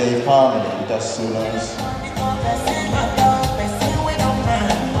 Holiday family, that's so nice. Let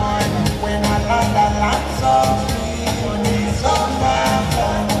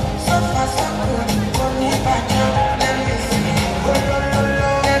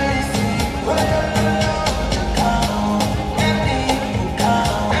me see.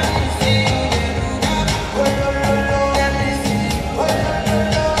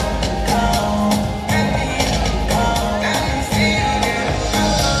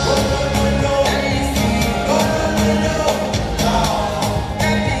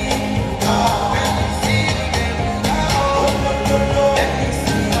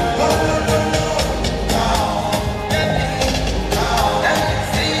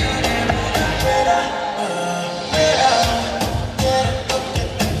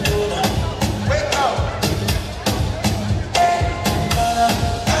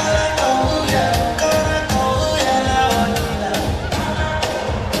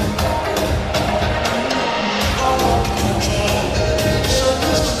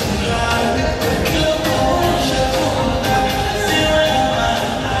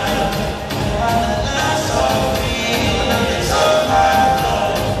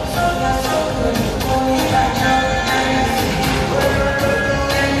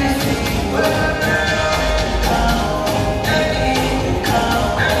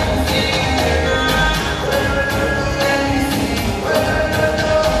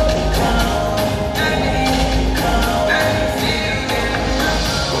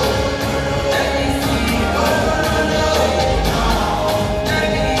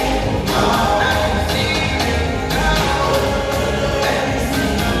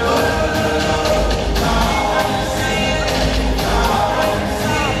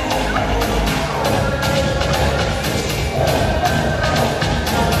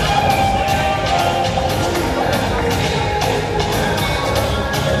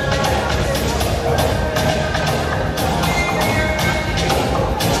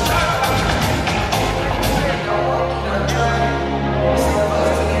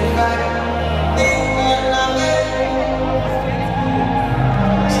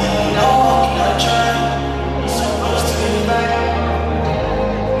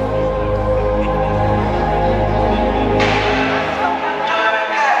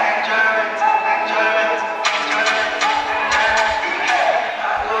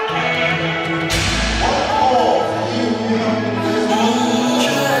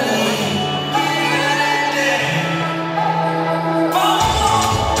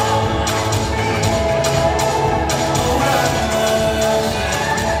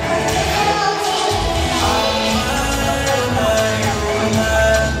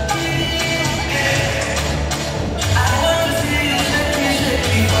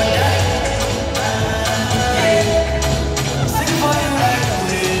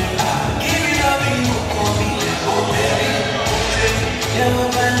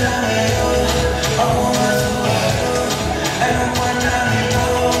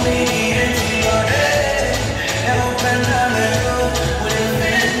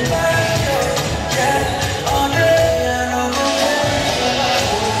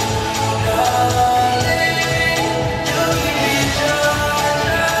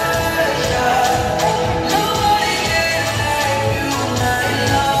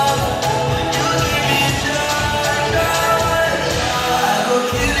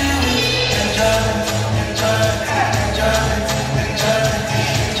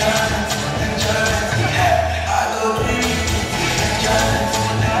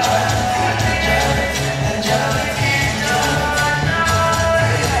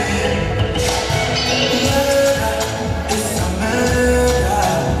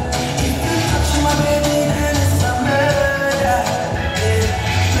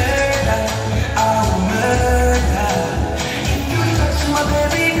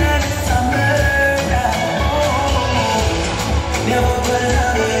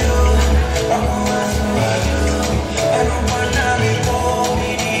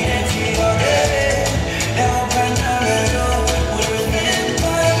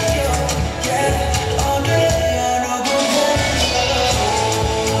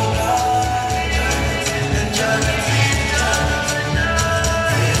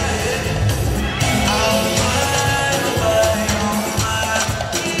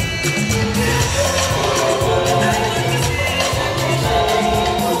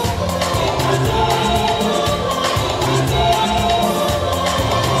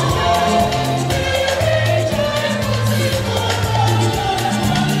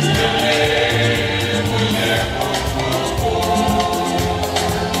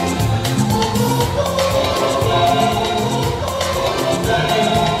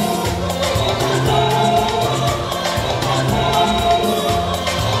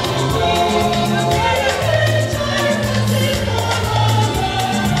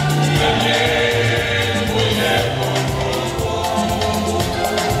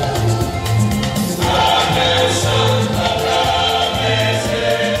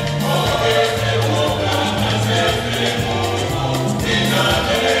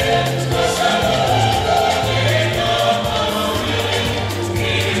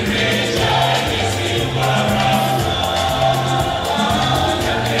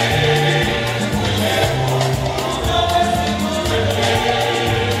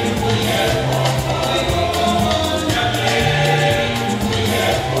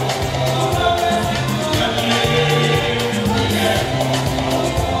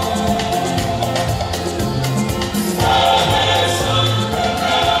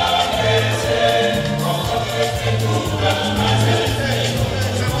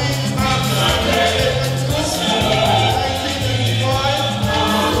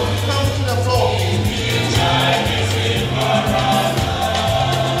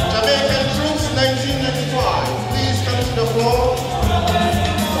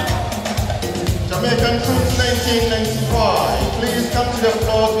 1995. Please come to the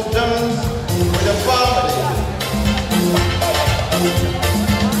floor to dance